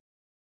box.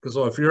 Because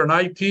if you're an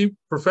IT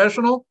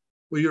professional,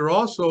 well, you're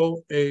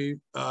also a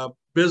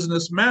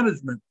business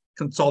management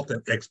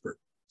consultant expert.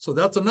 So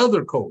that's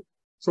another code.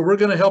 So we're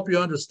going to help you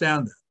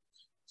understand that.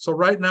 So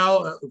right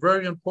now,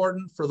 very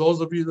important for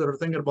those of you that are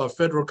thinking about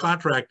federal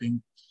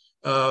contracting,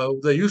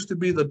 there used to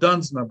be the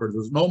DUNS number.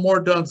 There's no more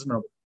DUNS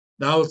number.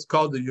 Now it's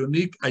called the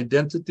Unique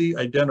Identity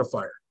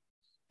Identifier.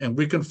 And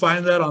we can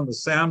find that on the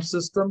SAM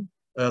system.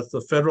 That's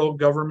the federal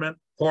government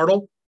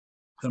portal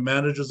that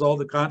manages all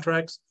the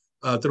contracts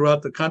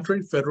throughout the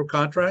country, federal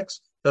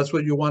contracts. That's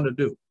what you want to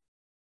do.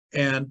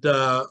 And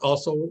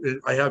also,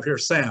 I have here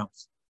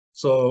SAMs.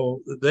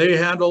 So they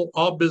handle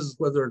all business,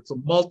 whether it's a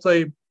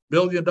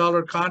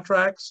multi-billion-dollar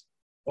contracts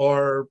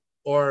or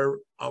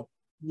a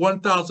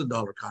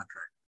 $1,000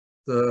 contract.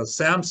 The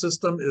SAM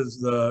system is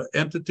the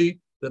entity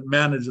that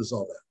manages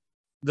all that.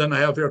 Then I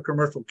have here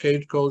commercial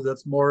cage codes.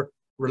 That's more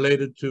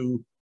related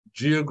to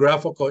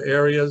geographical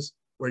areas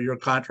where your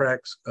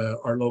contracts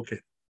are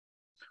located.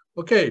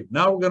 Okay,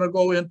 now we're going to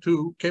go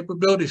into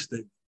capability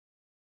statement.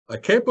 A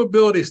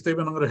capability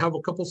statement, I'm going to have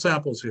a couple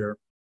samples here,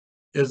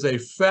 is a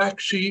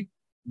fact sheet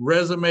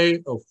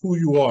resume of who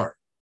you are.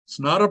 It's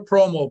not a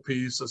promo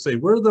piece to say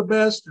we're the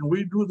best and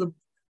we do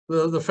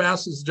the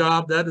fastest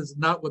job. That is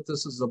not what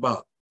this is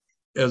about.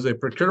 As a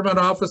procurement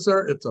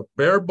officer, it's a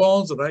bare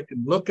bones that I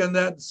can look in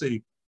that and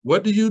see,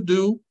 what do you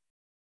do?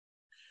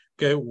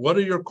 Okay, what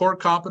are your core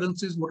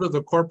competencies? What are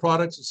the core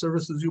products and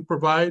services you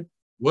provide?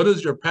 What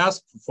is your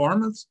past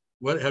performance?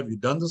 What have you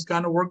done this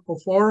kind of work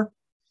before?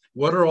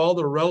 What are all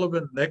the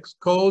relevant next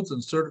codes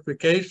and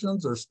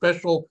certifications or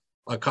special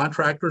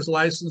contractor's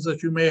license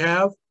that you may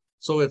have?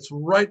 So it's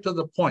right to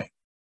the point,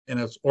 and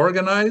it's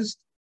organized,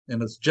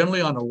 and it's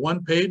generally on a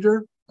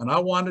one-pager, and I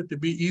want it to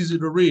be easy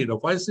to read.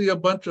 If I see a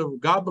bunch of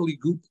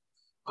gobbledygook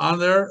on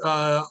there,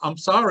 I'm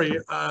sorry,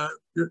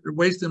 you're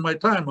wasting my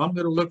time. I'm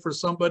going to look for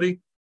somebody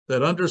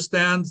that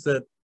understands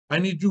that I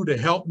need you to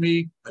help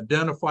me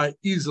identify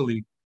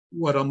easily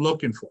what I'm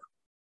looking for.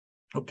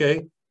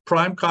 Okay,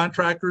 prime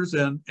contractors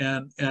and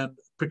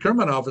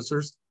procurement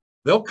officers,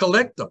 they'll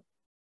collect them.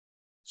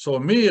 So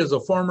me as a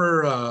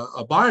former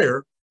a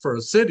buyer for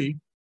a city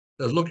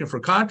that's looking for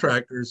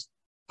contractors,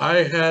 I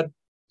had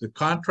the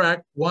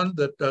contract one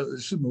that,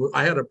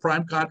 I had a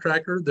prime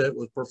contractor that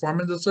was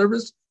performing the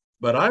service,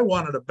 but I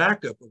wanted a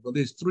backup of at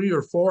least 3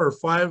 or 4 or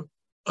 5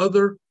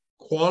 other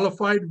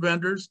qualified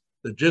vendors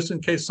that just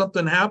in case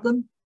something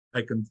happened,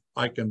 I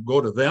can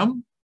go to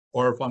them,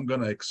 or if I'm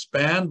going to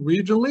expand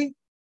regionally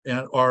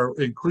and or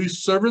increase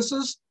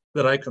services,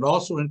 that I can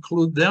also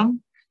include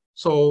them.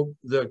 So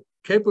the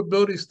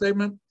capability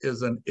statement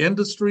is an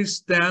industry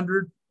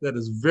standard that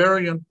is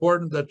very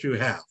important that you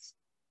have.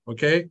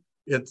 Okay,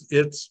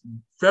 it's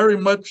very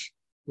much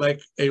like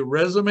a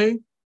resume.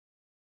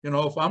 You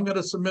know, if I'm going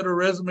to submit a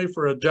resume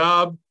for a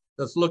job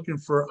that's looking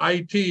for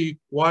IT,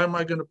 why am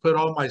I going to put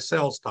all my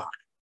sales talk?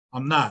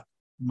 I'm not.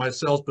 My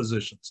sales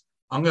positions.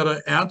 I'm going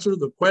to answer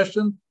the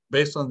question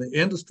based on the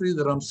industry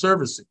that I'm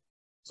servicing.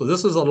 So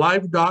this is a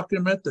live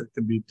document that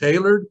can be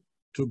tailored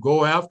to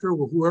go after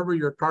whoever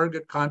your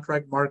target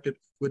contract market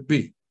would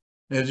be.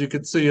 As you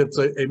can see, it's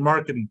a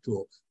marketing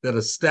tool that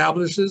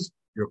establishes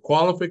your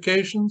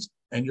qualifications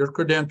and your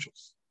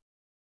credentials.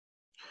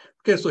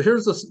 Okay, so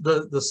here's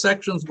the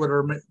sections that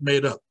are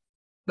made up.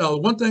 Now,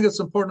 one thing that's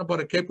important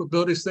about a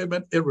capability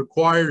statement, it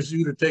requires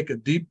you to take a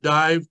deep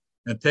dive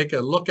and take a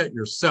look at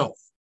yourself.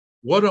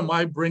 What am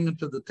I bringing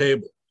to the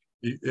table?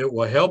 It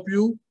will help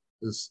you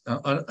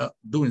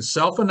doing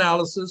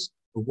self-analysis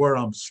of where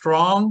I'm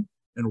strong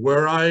and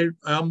where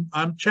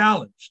I'm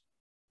challenged.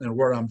 And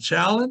where I'm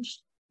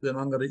challenged, then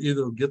I'm going to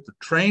either get the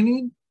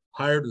training,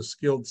 hire the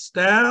skilled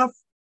staff,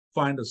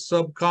 find a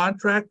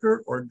subcontractor,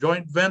 or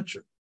joint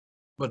venture.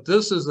 But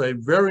this is a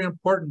very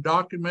important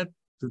document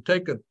to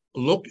take a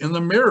look in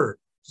the mirror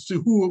to see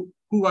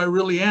who I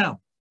really am,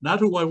 not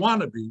who I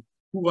want to be,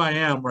 who I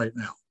am right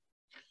now.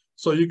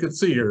 So you can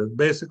see here,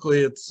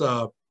 basically it's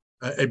a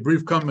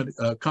brief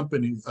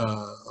company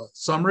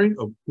summary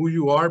of who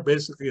you are.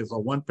 Basically, it's a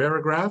one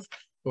paragraph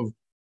of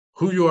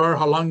who you are,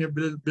 how long you've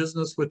been in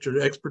business, what your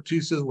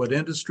expertise is, what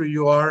industry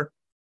you are,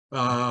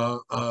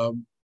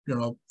 you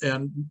know,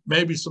 and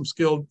maybe some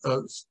skilled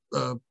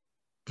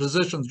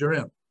positions you're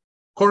in.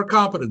 Core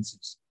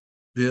competencies,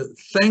 the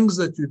things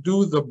that you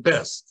do the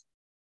best.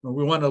 And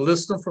we want to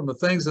list them from the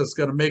things that's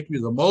going to make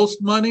you the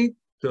most money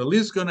to at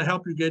least going to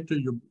help you get to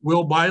your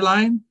will buy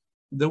line.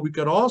 And then we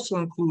could also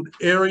include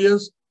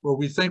areas where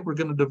we think we're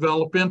going to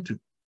develop into.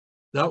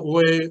 That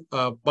way,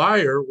 a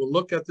buyer will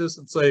look at this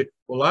and say,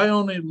 well, I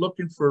only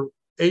looking for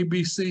A,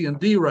 B, C, and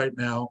D right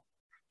now,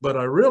 but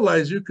I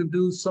realize you can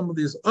do some of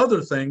these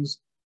other things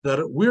that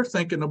we're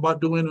thinking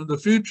about doing in the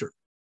future.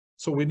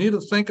 So we need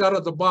to think out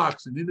of the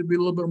box. We need to be a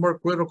little bit more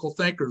critical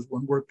thinkers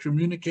when we're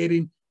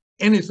communicating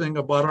anything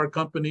about our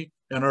company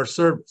and our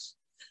service.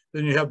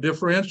 Then you have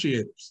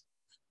differentiators.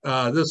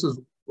 This is,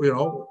 you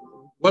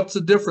know, what's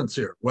the difference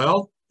here?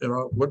 Well, you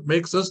know, what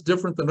makes us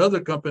different than other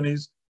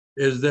companies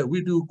is that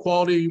we do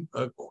quality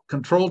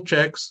control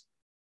checks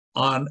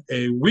on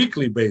a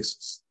weekly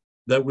basis,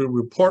 that we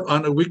report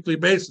on a weekly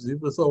basis.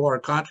 Even though our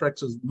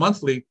contracts is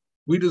monthly,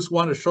 we just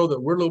want to show that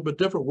we're a little bit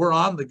different. We're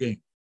on the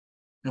game.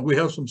 And we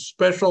have some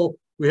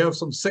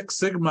Six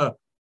Sigma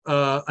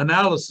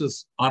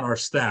analysis on our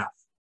staff.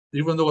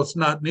 Even though it's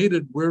not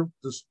needed, we're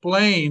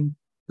displaying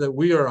that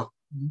we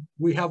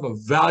have a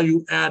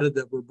value added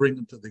that we're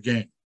bringing to the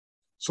game.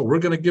 So we're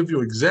going to give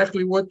you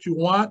exactly what you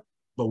want,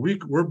 but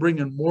we're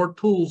bringing more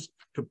tools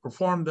to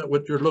perform that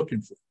what you're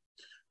looking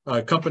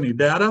for. Company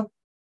data,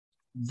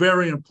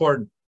 very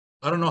important.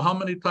 I don't know how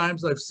many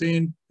times I've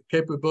seen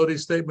capability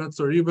statements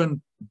or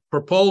even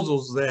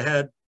proposals that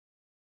had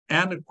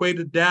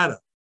antiquated data,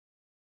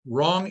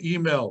 wrong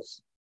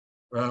emails,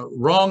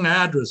 wrong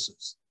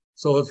addresses.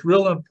 So it's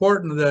real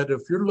important that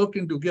if you're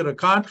looking to get a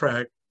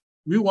contract,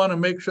 we want to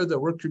make sure that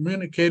we're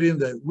communicating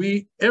that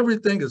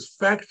everything is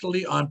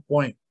factually on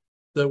point,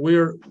 that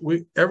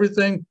we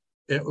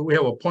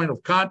have a point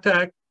of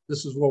contact.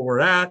 This is where we're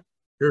at.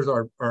 Here's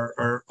all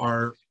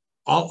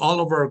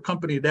of our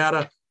company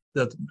data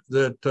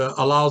that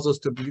allows us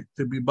to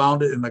be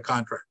bounded in the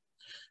contract.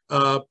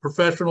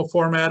 Professional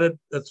formatted,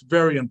 that's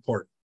very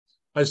important.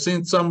 I've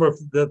seen some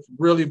that's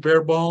really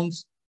bare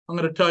bones. I'm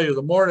going to tell you,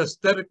 the more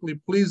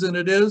aesthetically pleasing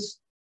it is,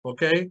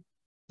 okay,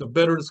 the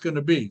better it's going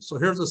to be. So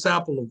here's a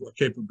sample of a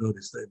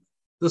capability statement.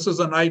 This is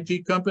an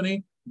IT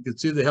company. You can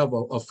see they have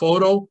a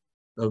photo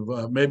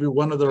of maybe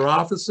one of their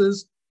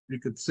offices. You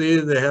can see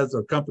they has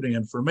their company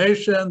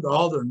information,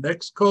 all their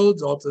next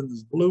codes, all in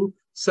this blue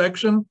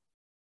section.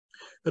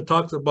 It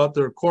talks about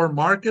their core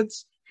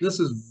markets. This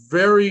is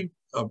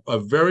a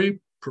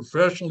very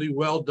professionally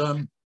well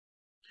done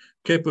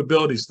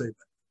capability statement.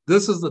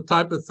 This is the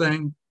type of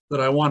thing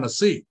that I want to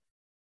see.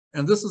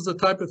 And this is the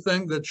type of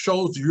thing that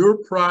shows your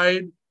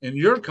pride in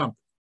your company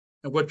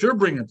and what you're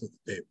bringing to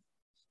the table.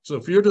 So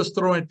if you're just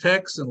throwing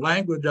text and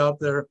language out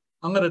there,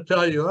 I'm going to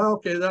tell you, oh,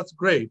 okay, that's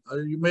great.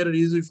 You made it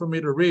easy for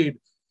me to read.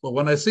 But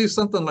when I see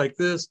something like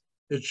this,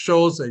 it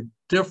shows a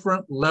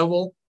different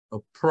level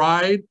of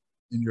pride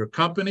in your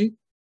company,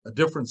 a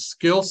different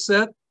skill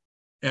set,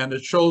 and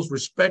it shows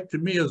respect to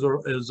me as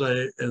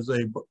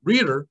a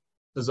reader,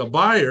 as a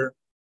buyer,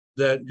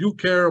 that you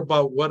care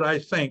about what I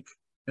think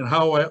and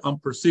how I'm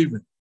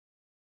perceiving.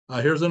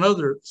 Here's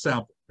another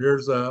sample.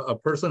 Here's a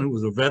person who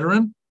was a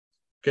veteran.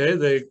 Okay,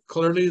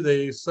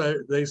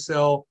 they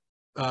sell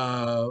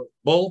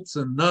bolts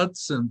and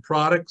nuts and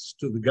products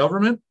to the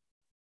government.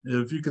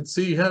 If you could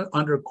see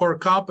under core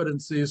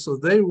competencies, so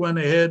they went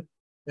ahead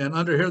and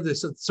under here they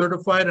said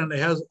certified, and it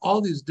has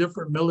all these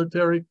different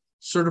military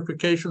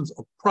certifications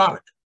of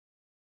product.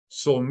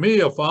 So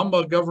me, if I'm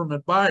a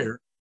government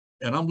buyer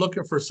and I'm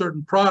looking for a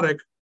certain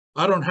product,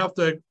 I don't have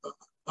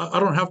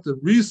to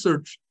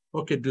research,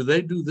 okay, do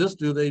they do this?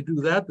 Do they do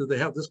that? Do they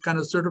have this kind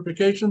of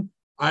certification?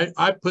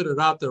 I put it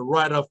out there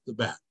right off the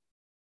bat.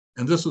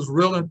 And this is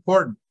real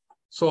important.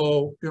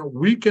 So, you know,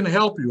 we can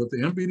help you at the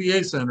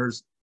MBDA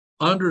centers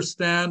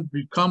understand,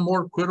 become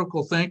more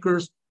critical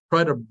thinkers,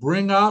 try to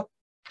bring out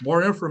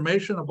more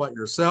information about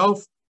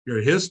yourself,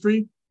 your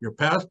history, your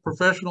past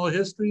professional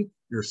history,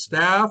 your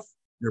staff,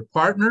 your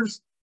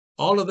partners.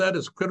 All of that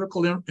is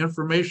critical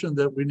information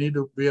that we need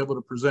to be able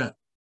to present.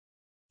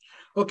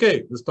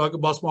 Okay, let's talk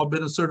about small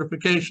business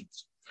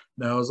certifications.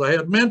 Now, as I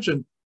had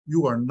mentioned,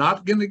 you are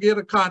not going to get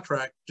a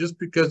contract just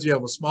because you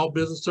have a small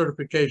business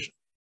certification.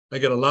 I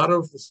get a lot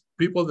of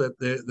people that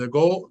they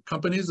go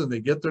companies and they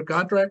get their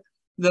contract,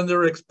 then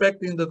they're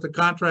expecting that the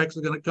contracts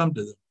are going to come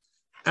to them.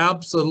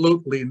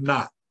 Absolutely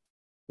not.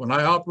 When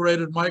I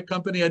operated my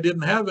company, I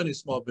didn't have any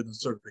small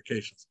business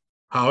certifications.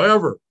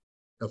 However,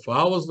 if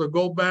I was to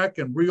go back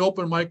and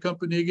reopen my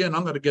company again,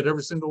 I'm going to get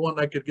every single one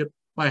I could get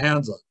my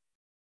hands on.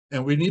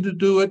 And we need to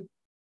do it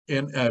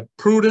in a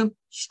prudent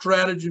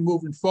strategy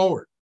moving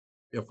forward.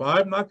 If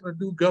I'm not going to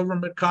do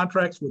government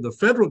contracts with the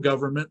federal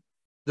government,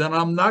 then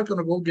I'm not going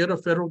to go get a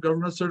federal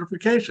government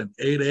certification,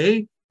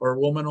 8A or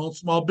woman-owned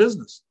small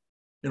business.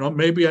 You know,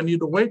 maybe I need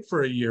to wait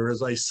for a year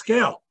as I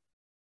scale.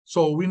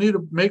 So we need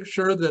to make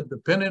sure that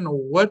depending on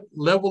what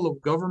level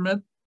of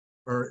government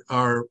or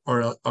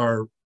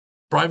our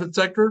private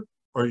sector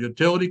or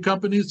utility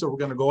companies that we're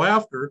going to go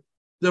after,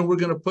 then we're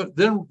going to put,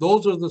 then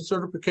those are the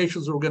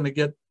certifications we're going to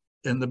get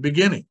in the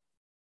beginning.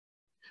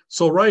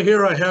 So right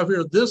here, I have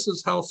here, this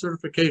is how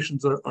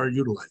certifications are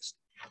utilized.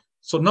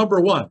 So number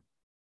one,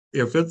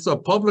 if it's a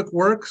public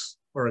works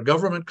or a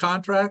government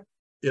contract,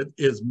 it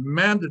is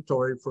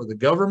mandatory for the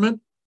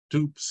government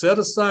to set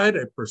aside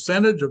a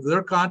percentage of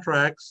their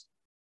contracts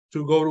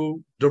to go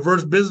to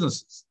diverse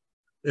businesses.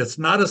 It's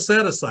not a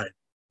set aside.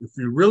 If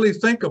you really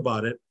think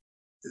about it,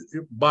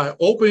 by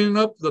opening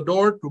up the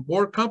door to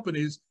more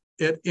companies,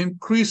 it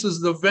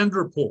increases the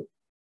vendor pool,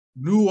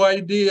 new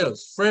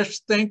ideas, fresh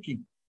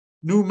thinking,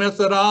 new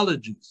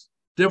methodologies,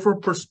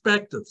 different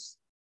perspectives.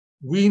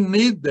 We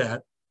need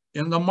that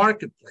in the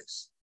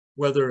marketplace,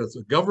 whether it's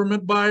a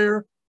government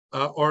buyer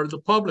or the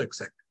public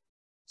sector.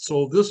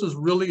 So this is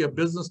really a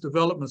business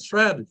development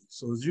strategy.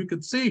 So as you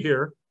can see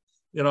here,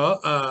 you know,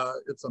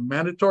 it's a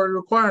mandatory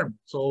requirement.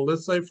 So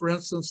let's say, for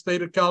instance,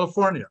 state of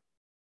California,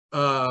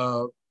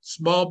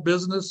 small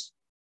business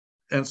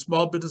and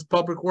small business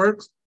public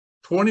works,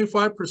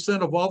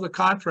 25% of all the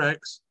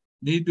contracts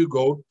need to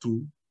go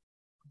to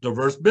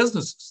diverse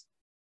businesses.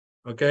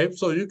 Okay,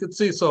 so you can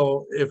see,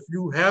 so if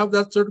you have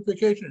that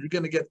certification, you're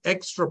going to get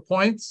extra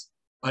points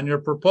on your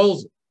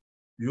proposal.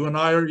 You and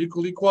I are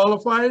equally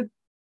qualified.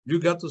 You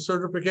got the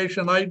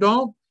certification, I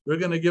don't. They're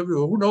going to give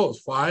you, who knows,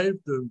 5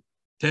 to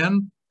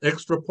 10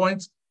 extra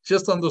points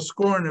just on the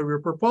scoring of your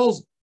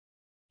proposal.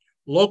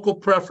 Local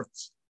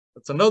preference.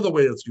 That's another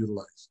way it's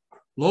utilized.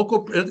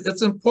 Local,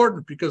 it's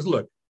important because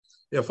look,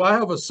 if I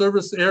have a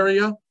service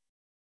area,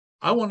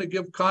 I want to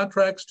give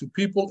contracts to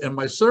people in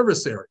my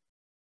service area.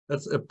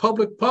 That's a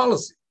public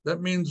policy.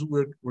 That means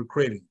we're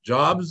creating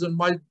jobs in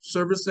my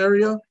service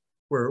area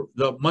where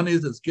the money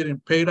that's getting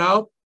paid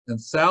out in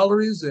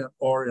salaries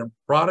or in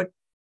product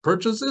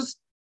purchases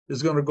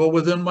is going to go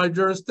within my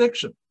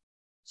jurisdiction.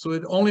 So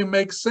it only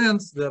makes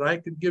sense that I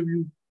could give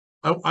you,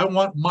 I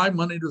want my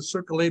money to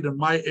circulate in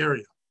my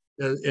area.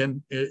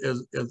 And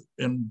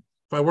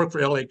if I work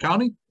for LA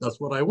County, that's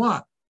what I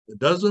want. It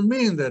doesn't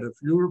mean that if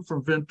you're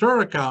from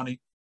Ventura County,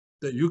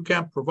 that you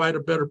can't provide a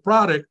better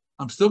product.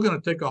 I'm still going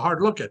to take a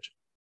hard look at you.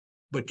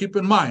 But keep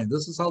in mind,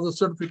 this is how the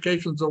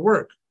certifications will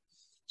work.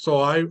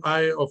 So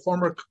a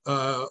former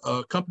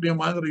company of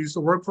mine that I used to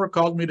work for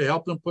called me to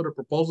help them put a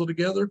proposal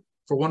together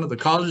for one of the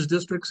college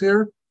districts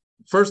here.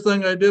 First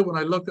thing I did when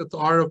I looked at the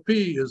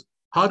RFP is,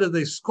 how did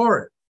they score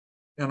it?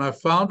 And I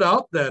found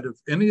out that if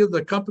any of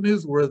the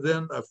companies were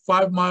within a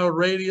 5-mile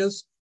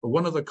radius of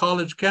one of the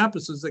college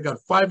campuses, they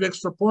got 5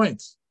 extra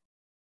points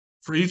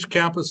for each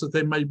campus that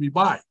they may be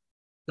by.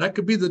 That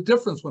could be the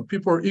difference when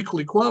people are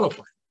equally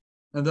qualified.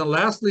 And then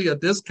lastly, a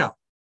discount.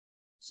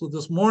 So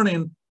this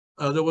morning,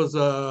 there was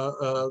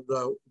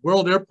the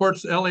World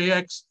Airports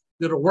LAX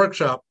did a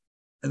workshop,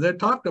 and they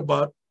talked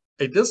about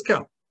a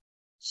discount.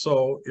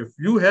 So if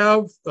you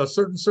have a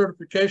certain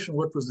certification,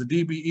 which was the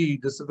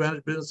DBE,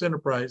 Disadvantaged Business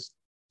Enterprise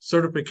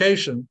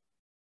certification,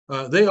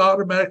 they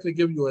automatically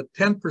give you a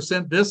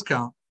 10%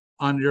 discount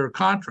on your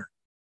contract.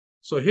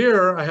 So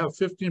here I have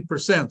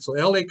 15%. So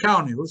LA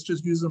County, let's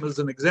just use them as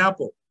an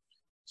example.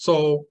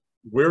 So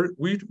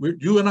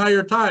you and I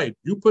are tied.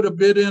 You put a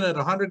bid in at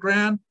 100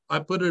 grand, I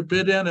put a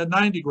bid in at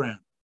 90 grand.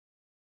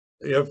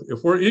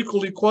 If we're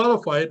equally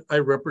qualified, I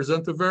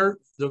represent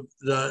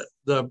the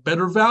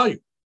better value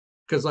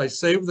because I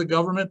save the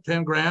government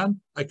 10 grand.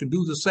 I can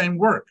do the same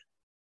work.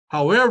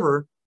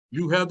 However,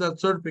 you have that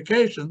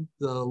certification,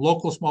 the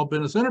local small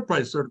business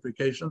enterprise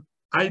certification.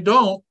 I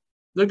don't.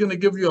 They're going to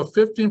give you a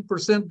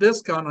 15%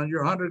 discount on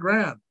your 100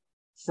 grand.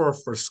 For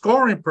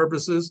scoring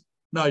purposes,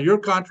 now your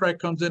contract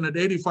comes in at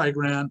 85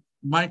 grand,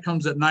 mine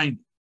comes at 90.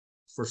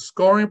 For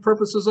scoring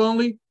purposes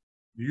only,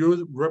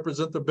 you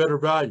represent the better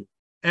value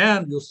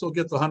and you'll still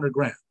get the 100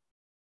 grand.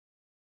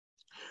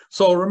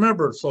 So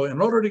remember, so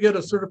in order to get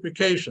a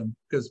certification,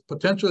 because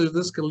potentially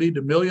this could lead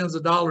to millions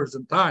of dollars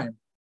in time,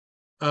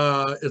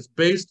 it's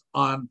based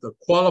on the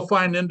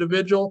qualifying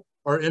individual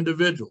or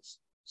individuals.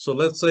 So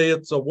let's say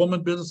it's a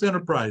woman business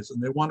enterprise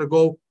and they want to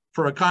go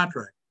for a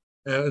contract.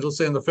 It'll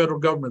say in the federal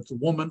government, it's a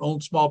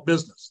woman-owned small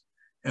business.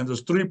 And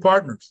there's 3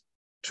 partners,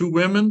 2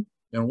 women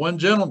and 1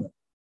 gentleman.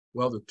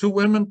 Well, the 2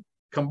 women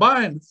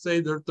combined, say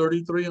they're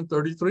 33 and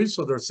 33,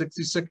 so they're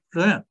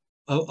 66%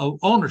 of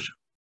ownership.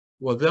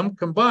 Well, them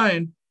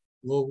combined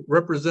will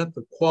represent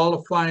the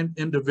qualifying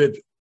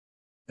individual.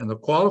 And the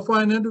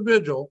qualifying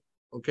individual,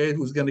 okay,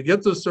 who's going to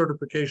get this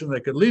certification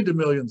that could lead to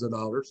millions of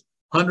dollars,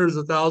 hundreds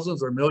of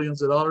thousands or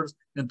millions of dollars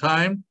in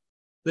time,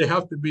 they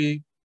have to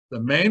be the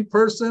main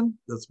person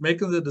that's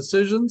making the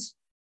decisions,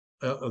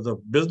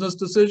 the business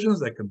decisions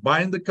that can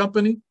bind the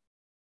company,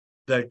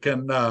 that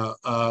can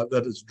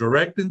that is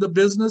directing the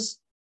business,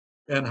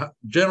 and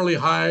generally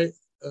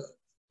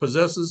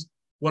possesses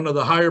one of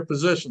the higher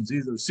positions,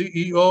 either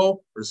CEO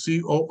or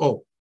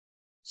COO.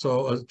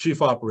 So a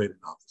chief operating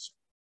officer.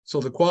 So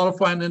the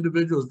qualifying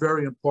individual is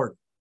very important.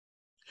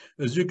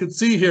 As you can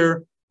see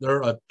here, there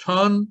are a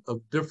ton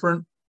of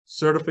different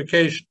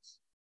certifications.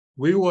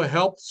 We will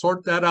help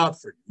sort that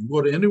out for you. You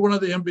go to any one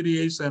of the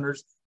MBDA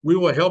centers, we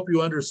will help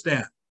you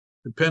understand,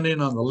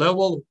 depending on the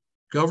level,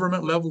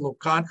 government level of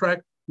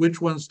contract,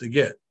 which ones to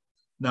get.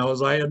 Now,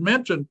 as I had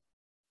mentioned,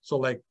 so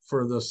like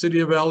for the city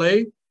of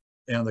LA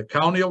and the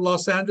county of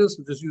Los Angeles,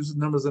 we're just using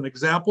them as an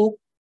example,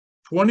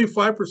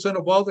 25%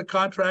 of all the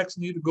contracts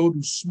need to go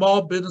to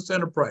small business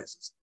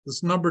enterprises.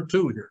 This number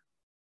 2 here.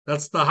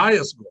 That's the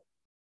highest goal.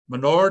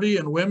 Minority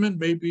and women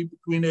may be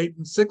between 8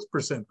 and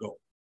 6% goal.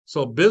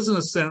 So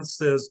business sense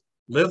says,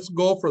 let's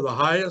go for the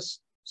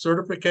highest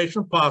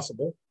certification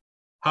possible.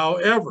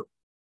 However,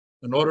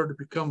 in order to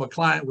become a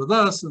client with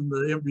us in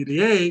the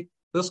MBDA,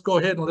 let's go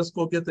ahead and let's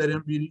go get that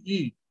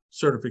MBDE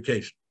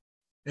certification.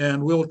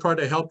 And we'll try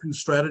to help you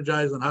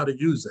strategize on how to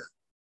use that.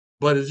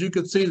 But as you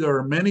can see, there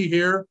are many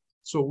here.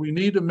 So we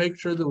need to make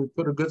sure that we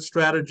put a good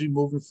strategy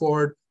moving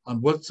forward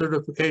on what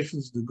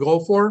certifications to go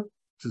for,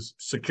 to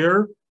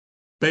secure,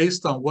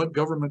 based on what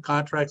government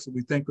contracts that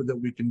we think that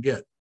we can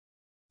get.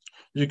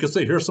 You can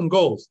see here's some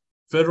goals,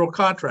 federal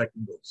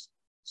contracting goals.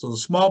 So the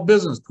small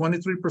business,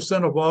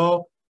 23% of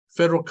all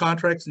federal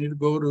contracts need to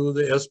go to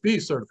the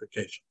SB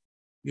certification.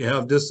 You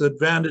have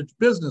disadvantaged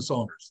business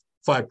owners,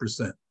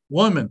 5%.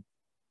 Women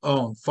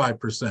own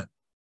 5%.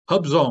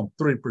 Hub zone,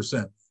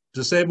 3%.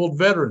 Disabled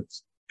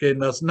veterans. Okay,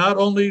 and that's not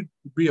only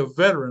to be a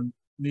veteran,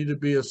 you need to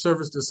be a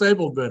service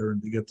disabled veteran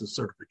to get the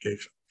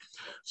certification.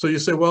 So you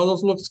say, well,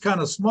 those looks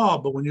kind of small,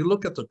 but when you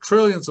look at the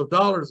trillions of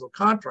dollars of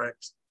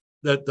contracts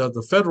that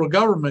the federal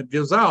government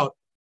gives out,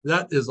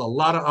 that is a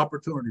lot of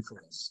opportunity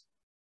for us.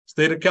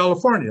 State of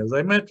California, as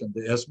I mentioned,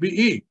 the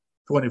SBE,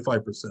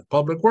 25%,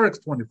 Public Works,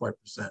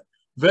 25%,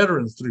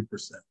 Veterans,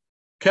 3%,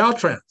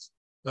 Caltrans,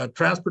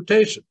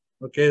 transportation,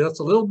 okay, that's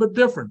a little bit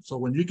different. So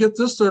when you get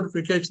this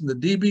certification, the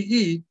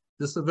DBE,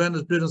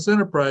 Disadvantaged Business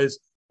Enterprise,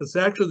 it's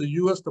actually the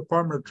U.S.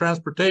 Department of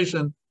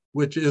Transportation,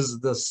 which is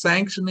the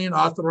sanctioning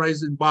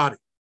authorizing body.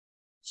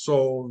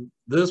 So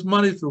this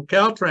money through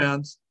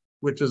Caltrans,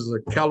 which is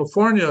the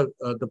California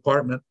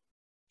department,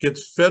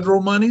 gets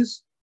federal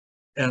monies.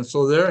 And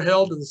so they're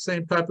held to the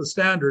same type of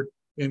standard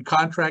in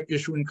contract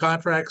issuing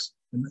contracts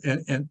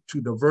and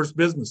to diverse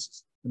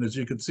businesses. And as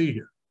you can see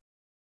here.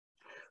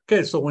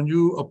 Okay, so when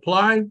you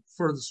apply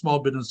for the small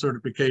business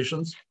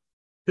certifications,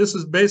 this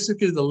is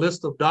basically the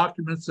list of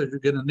documents that you're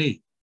going to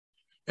need.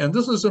 And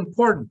this is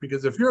important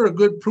because if you're a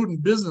good,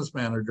 prudent business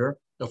manager,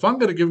 if I'm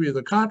going to give you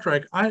the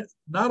contract,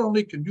 not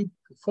only can you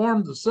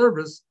perform the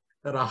service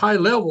at a high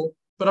level,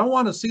 but I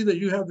want to see that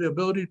you have the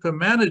ability to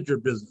manage your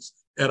business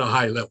at a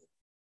high level.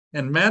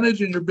 And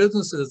managing your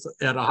businesses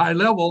at a high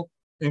level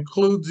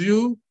includes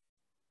you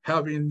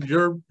having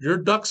your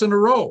ducks in a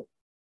row,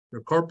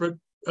 your corporate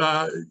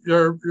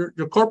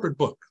your corporate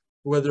book,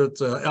 whether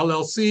it's a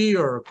LLC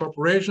or a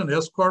corporation,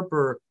 S Corp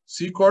or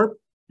C Corp.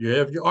 You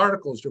have your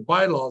articles, your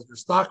bylaws, your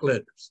stock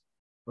ledgers,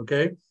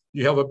 okay?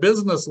 You have a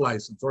business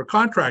license or a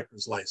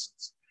contractor's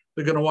license.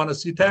 They're going to want to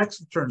see tax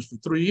returns for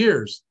 3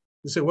 years.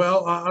 You say,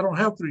 well, I don't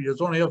have 3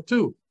 years, I only have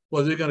 2.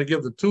 Well, they're going to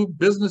give the 2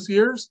 business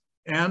years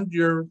and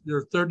your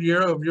 3rd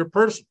year of your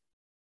person.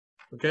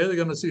 Okay, they're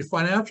going to see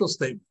financial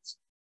statements,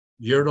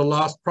 year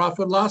to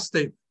profit loss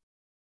statement,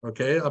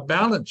 okay, a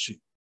balance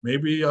sheet,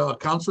 maybe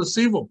accounts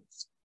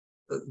receivables.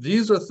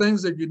 These are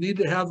things that you need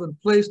to have in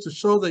place to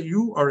show that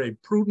you are a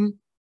prudent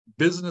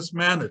business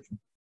manager,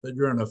 that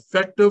you're an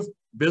effective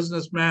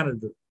business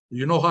manager.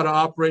 You know how to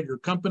operate your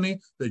company,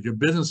 that your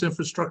business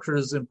infrastructure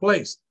is in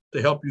place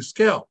to help you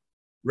scale.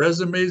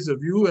 Resumes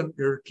of you and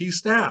your key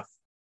staff.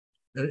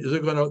 And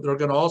they're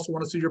going to also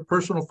want to see your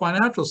personal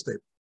financial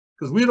statement,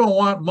 because we don't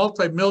want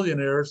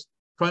multimillionaires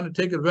trying to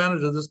take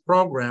advantage of this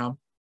program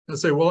and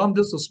say, well, I'm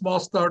just a small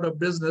startup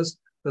business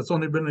that's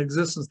only been in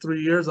existence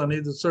 3 years. I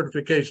need the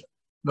certification.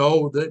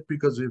 No,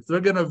 because if they're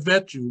going to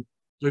vet you,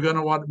 they're going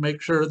to want to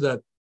make sure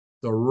that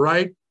the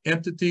right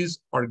entities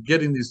are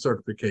getting these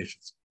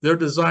certifications. They're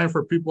designed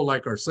for people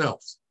like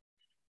ourselves.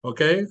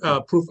 Okay,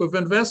 proof of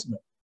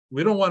investment.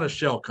 We don't want a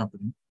shell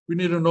company. We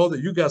need to know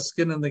that you got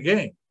skin in the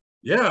game.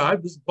 Yeah, I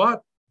just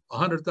bought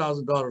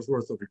 $100,000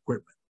 worth of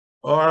equipment,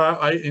 or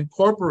I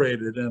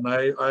incorporated and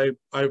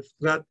I've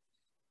got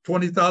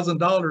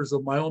 $20,000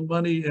 of my own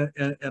money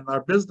in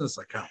our business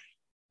account.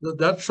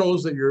 That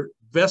shows that you're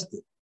vested,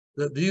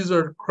 that these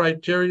are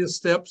criteria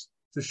steps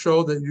to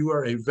show that you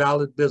are a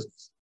valid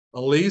business. A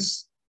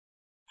lease,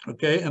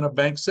 okay, and a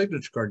bank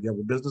signature card. You have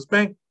a business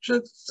bank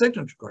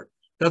signature card.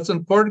 That's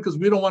important because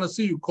we don't want to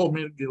see you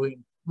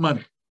co-mingling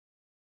money.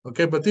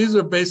 Okay, but these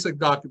are basic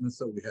documents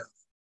that we have.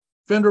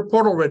 Vendor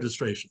portal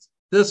registrations.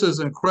 This is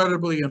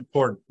incredibly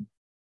important.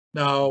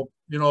 Now,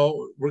 you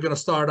know, we're going to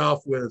start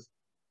off with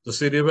the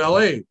city of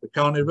LA, the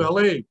county of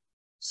LA,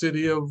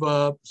 city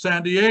of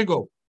San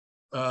Diego,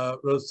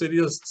 the city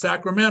of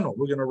Sacramento.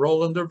 We're going to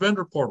roll in their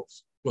vendor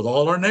portals with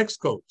all our next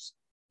codes.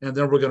 And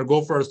then we're going to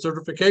go for our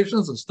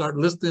certifications and start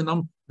listing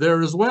them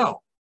there as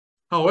well.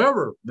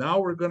 However, now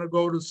we're going to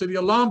go to the city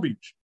of Long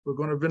Beach. We're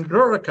going to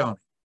Ventura County.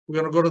 We're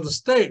going to go to the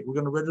state. We're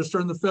going to register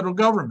in the federal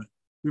government.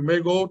 We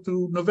may go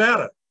to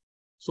Nevada.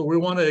 So we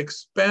want to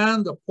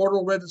expand the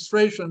portal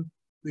registration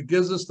that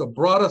gives us the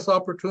broadest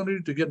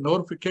opportunity to get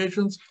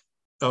notifications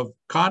of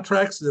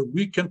contracts that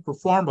we can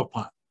perform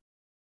upon.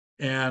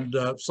 And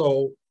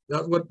so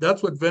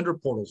that's what vendor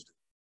portals do.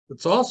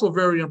 It's also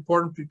very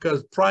important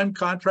because prime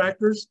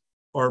contractors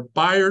are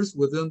buyers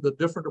within the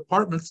different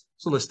departments.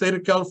 So the state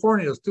of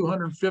California has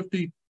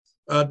 250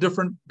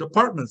 different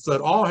departments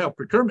that all have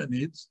procurement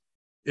needs.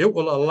 It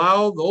will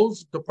allow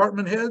those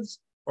department heads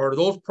or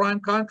those prime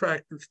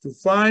contractors to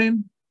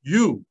find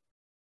you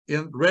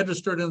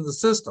registered in the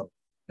system.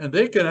 And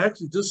they can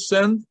actually just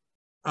send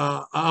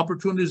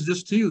opportunities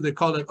just to you. They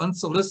call it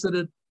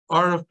unsolicited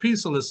RFP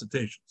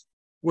solicitations,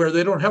 where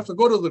they don't have to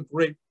go to the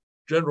great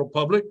general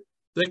public.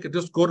 They could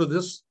just go to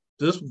this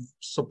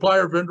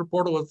supplier vendor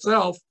portal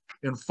itself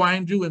and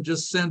find you and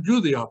just send you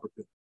the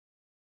opportunity.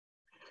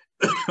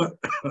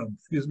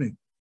 Excuse me.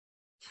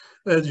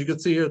 As you can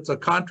see here, it's a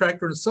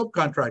contractor and a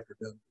subcontractor.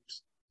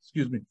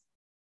 Excuse me.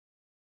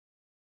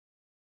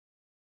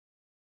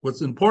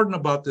 What's important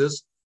about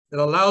this, it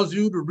allows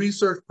you to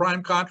research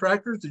prime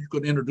contractors that you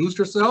could introduce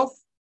yourself,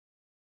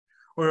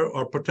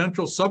 or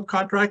potential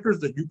subcontractors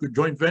that you could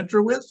joint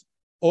venture with,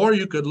 or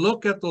you could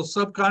look at those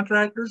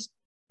subcontractors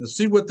and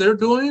see what they're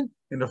doing.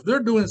 And if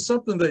they're doing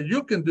something that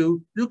you can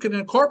do, you can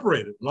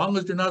incorporate it, as long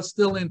as you're not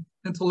stealing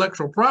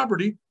intellectual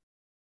property,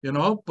 you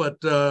know, but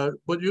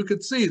you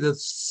could see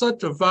that's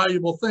such a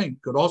valuable thing. You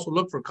could also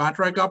look for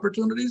contract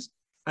opportunities.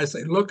 I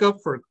say look up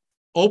for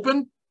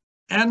open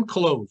and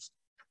closed,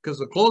 because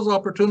the closed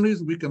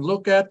opportunities we can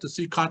look at to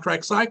see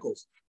contract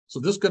cycles. So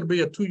this could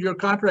be a 2-year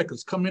contract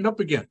that's coming up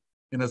again.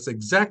 And that's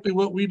exactly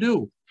what we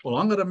do. Well,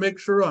 I'm going to make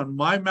sure on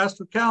my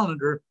master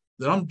calendar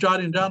that I'm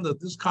jotting down that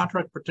this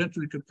contract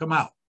potentially could come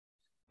out.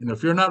 And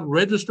if you're not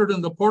registered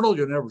in the portal,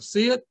 you'll never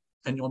see it,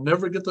 and you'll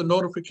never get the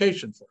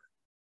notification for it.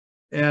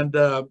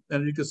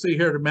 And you can see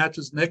here it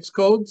matches next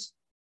codes.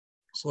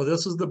 So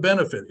this is the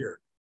benefit here.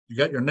 You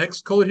got your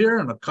next code here,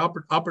 and a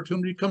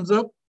opportunity comes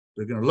up.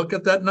 They're going to look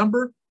at that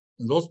number,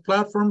 and those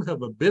platforms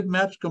have a bid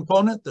match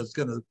component that's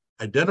going to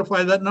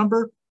identify that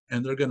number,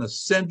 and they're going to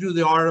send you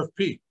the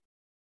RFP.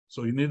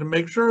 So you need to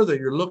make sure that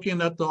you're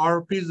looking at the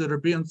RFPs that are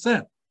being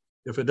sent.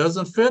 If it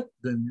doesn't fit,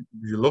 then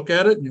you look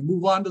at it and you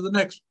move on to the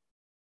next one.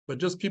 But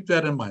just keep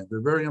that in mind.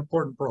 They're very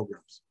important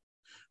programs.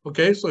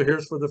 Okay, so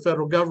here's for the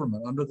federal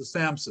government under the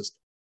SAM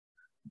system.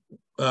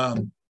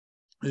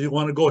 You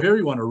want to go here,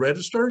 you want to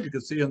register. You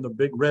can see in the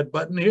big red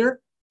button here.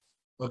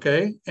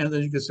 Okay, and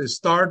then you can say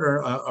start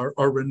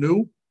or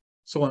renew.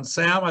 So on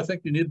SAM, I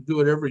think you need to do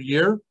it every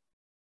year.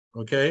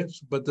 Okay,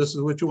 but this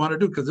is what you want to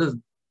do because there's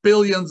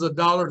billions of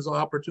dollars of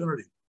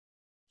opportunity.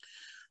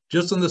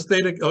 Just in the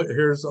state of,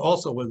 here's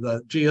also with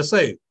the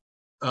GSA,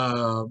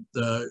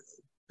 the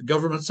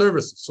government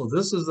services. So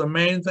this is the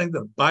main thing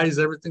that buys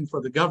everything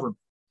for the government.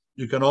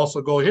 You can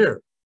also go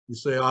here. You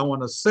say, I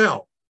want to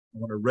sell. I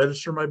want to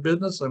register my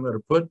business. I'm going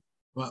to put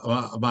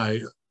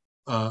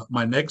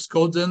my next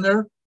codes in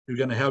there. You're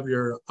going to have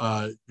your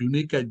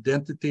unique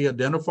identity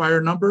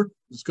identifier number.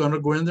 It's going to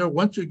go in there.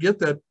 Once you get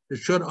that, it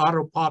should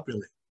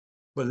auto-populate.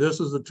 But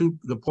this is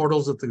the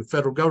portals that the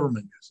federal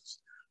government uses.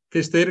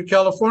 Okay, state of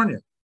California.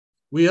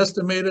 We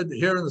estimated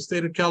here in the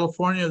state of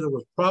California, there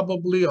was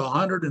probably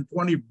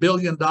 $120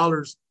 billion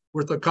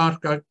worth of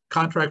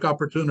contract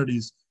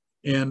opportunities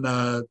in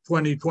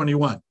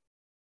 2021.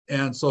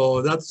 And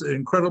so that's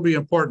incredibly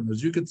important.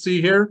 As you can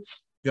see here,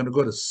 you're going to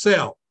go to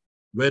sell,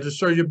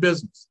 register your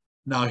business.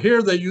 Now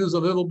here they use a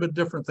little bit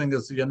different thing.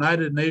 It's the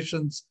United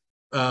Nations,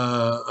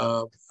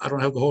 I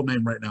don't have the whole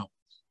name right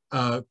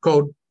now,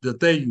 code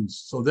that they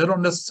use. So they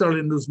don't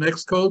necessarily use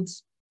next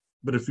codes.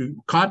 But if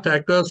you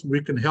contact us,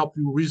 we can help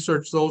you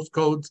research those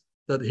codes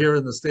that here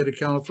in the state of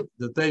California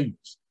that they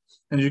use.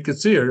 And you can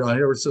see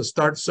here it says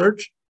start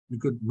search. You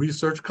could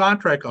research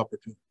contract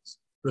opportunities.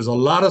 There's a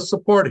lot of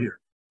support here.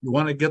 You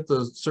want to get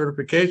the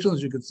certifications,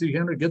 you can see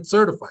here to get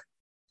certified.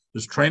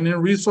 There's training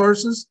and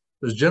resources.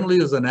 There's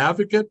generally as an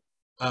advocate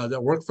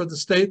that work for the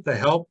state to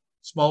help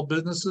small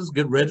businesses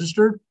get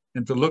registered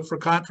and to look for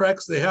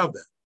contracts. They have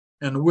that.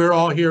 And we're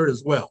all here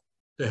as well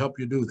to help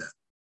you do that.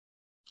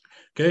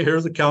 Okay,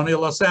 here's the County of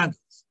Los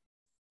Angeles.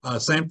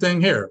 Same thing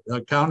here.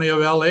 The County of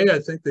LA, I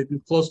think they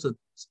do close to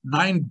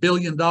 $9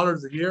 billion a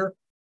year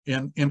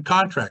in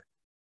contract.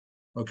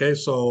 Okay,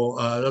 so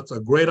that's a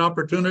great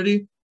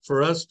opportunity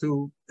for us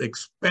to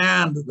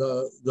expand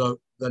the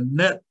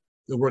net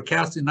that we're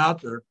casting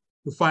out there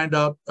to find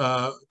out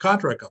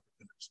contract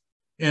opportunities.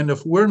 And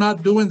if we're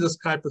not doing this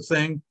type of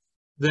thing,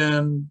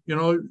 then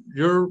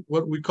you're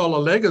what we call a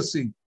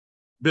legacy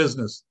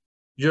business.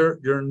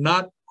 You're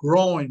not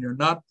growing, you're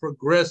not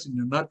progressing,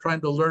 you're not trying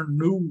to learn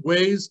new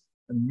ways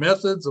and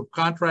methods of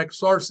contract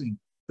sourcing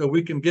that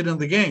we can get in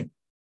the game.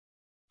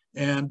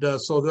 And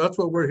so that's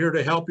what we're here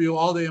to help you.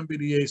 All the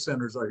MBDA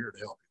centers are here to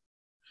help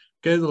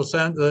you.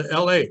 Okay,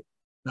 LA.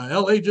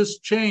 Now, LA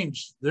just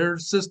changed their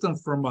system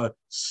from a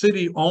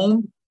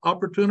city-owned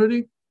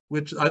opportunity,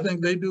 which I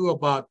think they do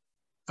about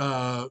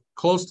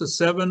close to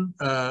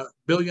 $7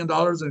 billion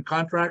in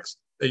contracts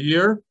a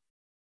year.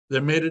 They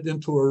made it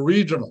into a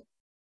regional.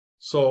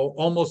 So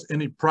almost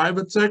any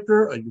private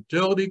sector, a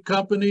utility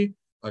company,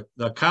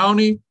 the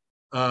county,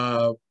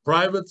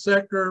 private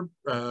sector,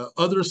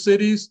 other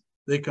cities,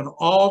 they can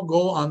all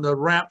go on the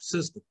RAMP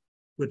system,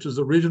 which is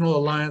a Regional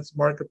Alliance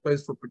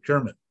Marketplace for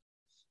Procurement.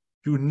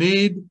 You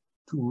need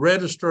to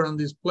register in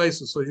these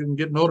places so you can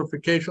get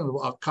notifications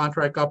of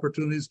contract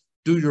opportunities,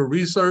 do your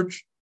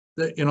research,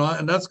 that, you know,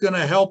 and that's going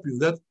to help you.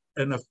 That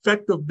an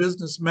effective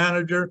business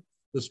manager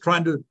is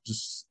trying to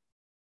just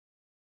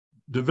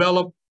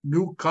develop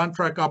new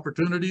contract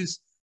opportunities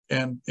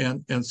and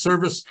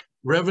service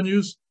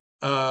revenues.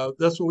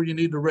 That's what you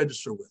need to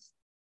register with.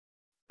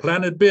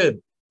 Planet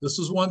Bid. This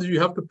is one that you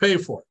have to pay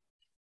for.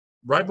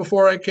 Right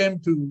before I came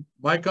to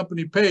my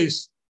company,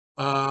 Pace,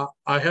 I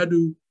had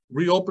to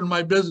reopen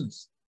my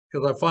business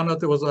because I found out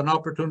there was an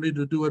opportunity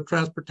to do a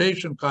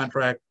transportation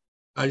contract.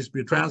 I used to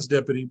be a trans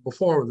deputy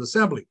before with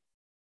Assembly.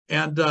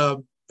 And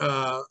a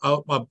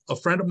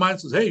friend of mine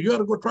says, hey, you got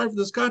to go try for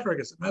this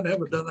contract. I said, man, I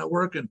haven't done that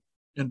work in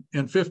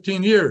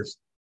 15 years.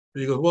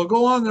 And he goes, well,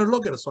 go on there and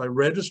look at it. So I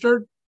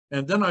registered.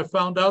 And then I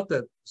found out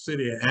that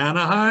city of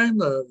Anaheim,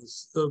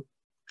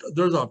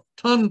 there's a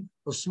ton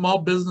of small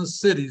business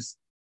cities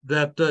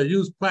that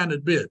use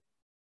Planet Bid.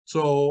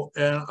 So,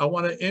 and I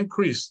want to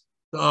increase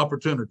the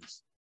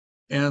opportunities.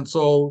 And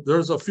so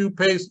there's a few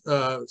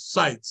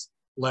sites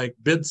like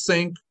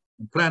BidSync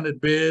and Planet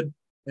Bid,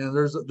 and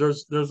there's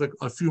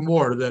a few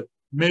more that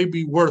may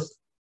be worth it.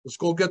 Let's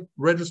go get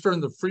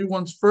registering the free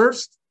ones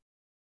first.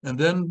 And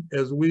then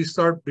as we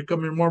start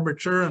becoming more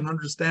mature and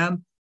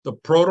understand the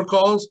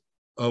protocols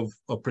of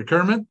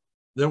procurement,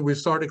 then we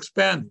start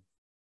expanding.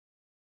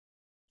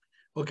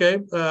 Okay,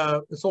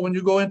 so when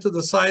you go into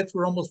the sites,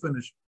 we're almost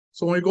finished.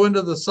 So when we go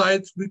into the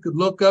sites, we could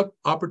look up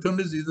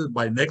opportunities either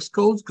by next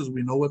codes, because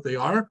we know what they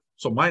are.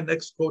 So my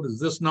next code is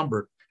this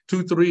number,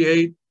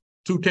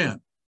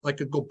 238210. I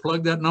could go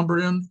plug that number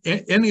in,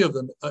 any of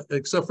them,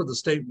 except for the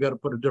state, we got to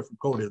put a different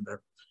code in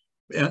there.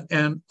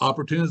 And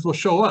opportunities will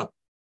show up.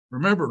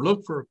 Remember,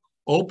 look for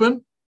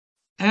open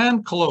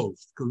and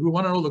closed, because we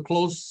want to know the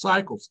closed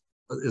cycles.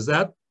 Does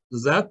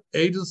that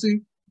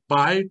agency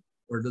buy,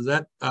 or does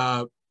that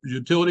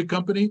utility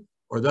company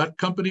or that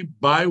company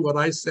buy what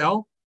I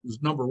sell? Is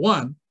number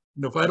one.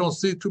 And if I don't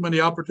see too many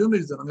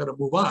opportunities, then I'm going to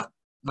move on. I'm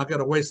not going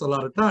to waste a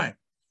lot of time.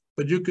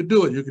 But you could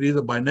do it. You could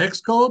either buy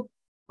next code,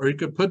 or you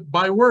could put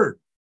by word.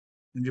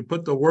 And you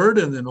put the word,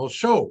 and then it'll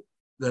show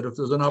that if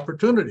there's an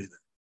opportunity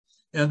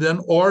there. And then,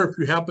 or if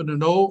you happen to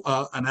know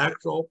an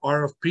actual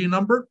RFP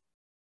number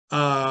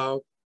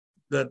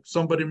that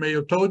somebody may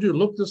have told you,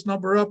 look this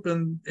number up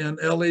in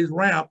LA's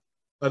RAMP.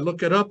 I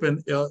look it up,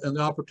 and the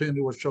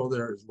opportunity will show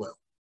there as well.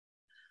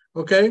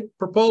 Okay,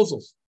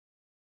 proposals.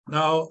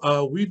 Now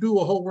we do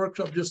a whole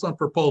workshop just on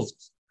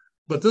proposals,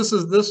 but this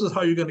is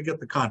how you're going to get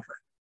the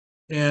contract.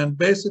 And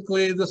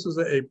basically, this is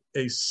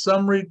a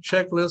summary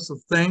checklist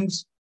of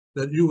things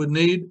that you would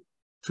need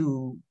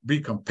to be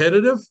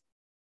competitive.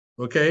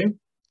 Okay,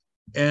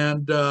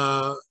 and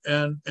to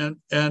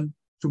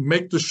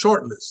make the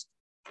short list.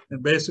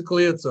 And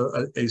basically, it's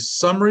a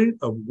summary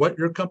of what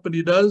your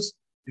company does.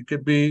 It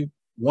could be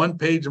 1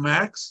 page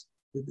max.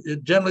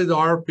 Generally, the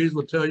RFPs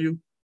will tell you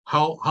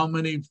how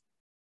many,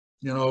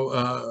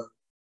 you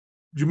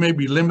may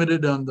be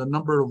limited on the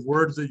number of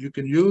words that you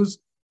can use,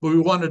 but we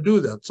want to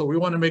do that. So we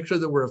want to make sure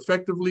that we're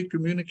effectively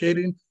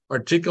communicating,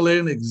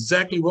 articulating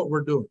exactly what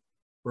we're doing.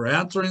 We're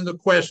answering the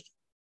question.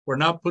 We're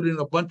not putting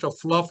a bunch of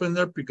fluff in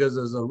there, because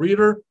as a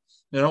reader,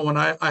 when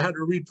I had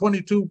to read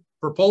 22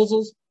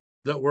 proposals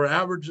that were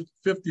average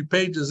 50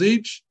 pages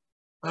each,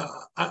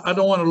 I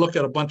don't want to look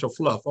at a bunch of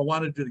fluff. I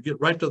wanted you to get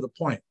right to the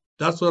point.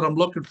 That's what I'm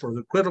looking for,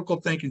 the critical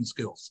thinking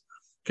skills.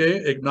 Okay,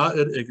 it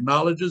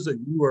acknowledges that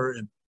you are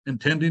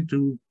intending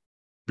to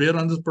bid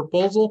on this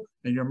proposal,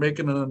 and you're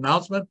making an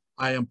announcement.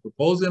 I am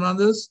proposing on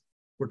this.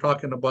 We're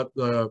talking about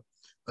a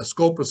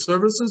scope of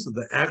services,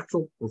 the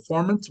actual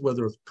performance,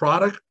 whether it's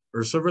product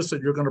or service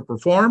that you're going to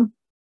perform.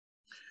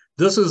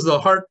 This is the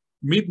heart,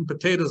 meat and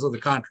potatoes of the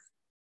contract.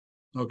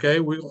 Okay,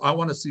 I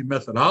want to see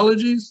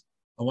methodologies.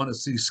 I want to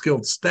see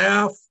skilled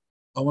staff.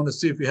 I want to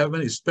see if you have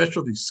any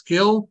specialty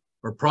skill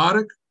or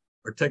product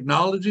or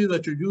technology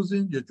that you're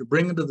using, that you're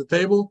bringing to the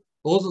table.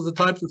 Those are the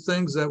types of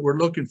things that we're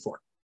looking for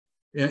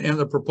in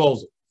the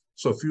proposal.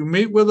 So if you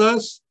meet with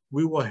us,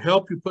 we will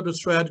help you put a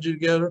strategy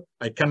together.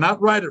 I cannot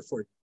write it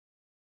for you,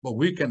 but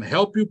we can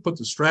help you put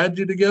the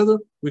strategy together.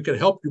 We can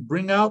help you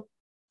bring out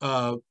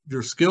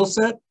your skill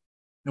set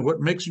and what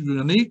makes you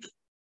unique,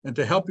 and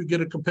to help you get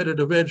a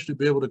competitive edge to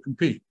be able to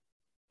compete.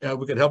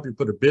 We can help you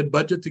put a bid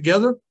budget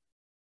together,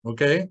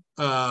 okay,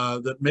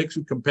 that makes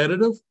you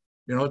competitive.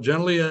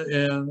 Generally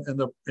in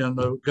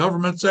the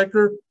government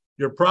sector,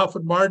 your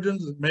profit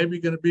margins is maybe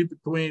going to be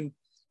between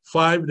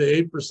 5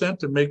 to 8%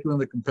 to make you in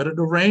the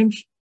competitive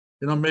range.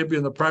 Maybe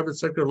in the private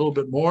sector a little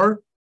bit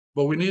more,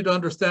 but we need to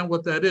understand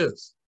what that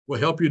is. We'll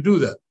help you do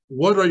that.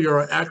 What are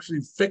your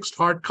actually fixed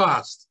hard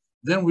costs?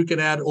 Then we can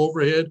add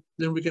overhead.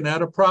 Then we can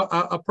add a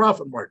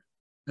profit margin.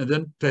 And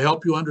then to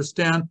help you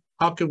understand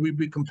how can we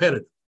be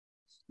competitive.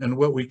 And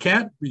what we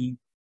can't be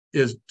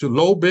is to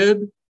low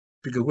bid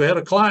because we had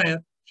a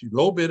client, she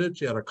low bidded,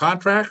 she had a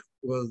contract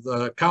with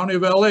the County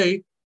of LA,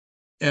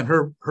 and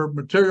her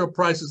material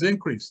prices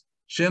increased.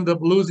 She ended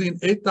up losing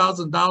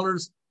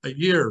 $8,000 a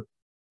year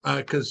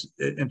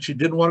and she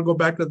didn't want to go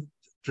back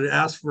to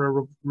ask for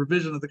a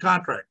revision of the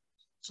contract.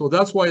 So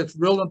that's why it's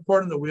real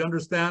important that we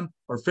understand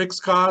our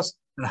fixed costs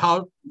and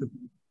how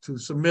to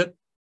submit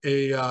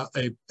a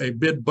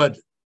bid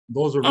budget.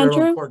 Those are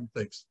very important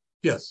things.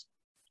 Yes.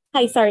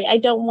 Hi, sorry, I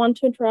don't want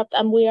to interrupt.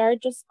 We are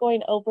just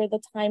going over the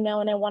time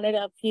now, and I wanted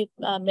a few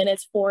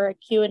minutes for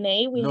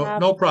Q&A.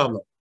 No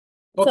problem.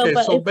 Okay,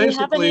 so if we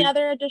have any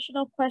other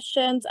additional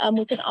questions,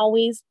 we can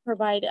always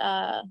provide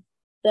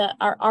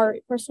our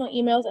personal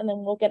emails, and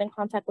then we'll get in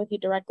contact with you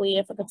directly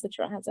if a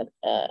constituent has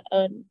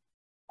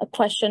a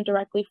question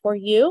directly for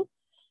you.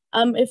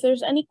 If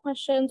there's any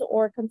questions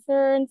or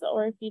concerns,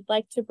 or if you'd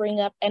like to bring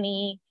up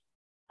any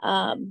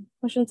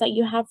questions that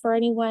you have for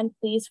anyone,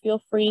 please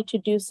feel free to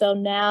do so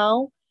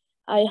now.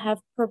 I have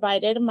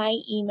provided my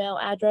email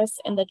address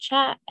in the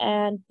chat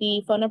and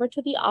the phone number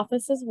to the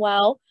office as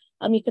well.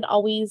 You can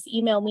always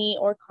email me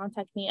or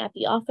contact me at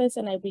the office,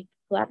 and I'd be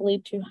gladly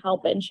to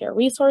help and share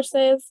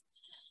resources.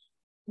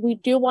 We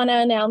do want to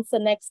announce the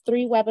next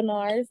 3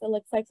 webinars. It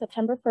looks like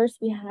September 1st,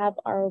 we have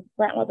our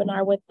grant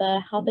webinar with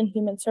the Health and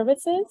Human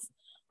Services.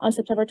 On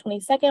September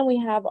 22nd, we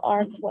have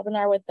our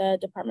webinar with the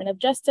Department of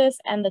Justice,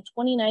 and the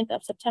 29th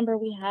of September,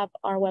 we have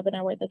our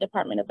webinar with the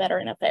Department of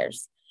Veteran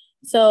Affairs.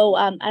 So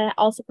I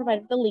also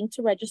provided the link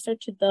to register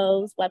to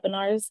those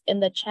webinars in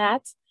the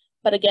chat.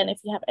 But again, if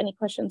you have any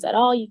questions at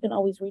all, you can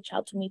always reach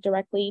out to me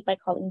directly by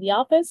calling the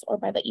office or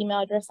by the email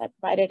address I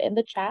provided in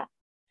the chat.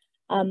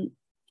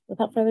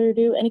 Without further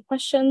ado, any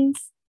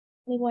questions?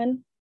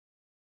 Anyone?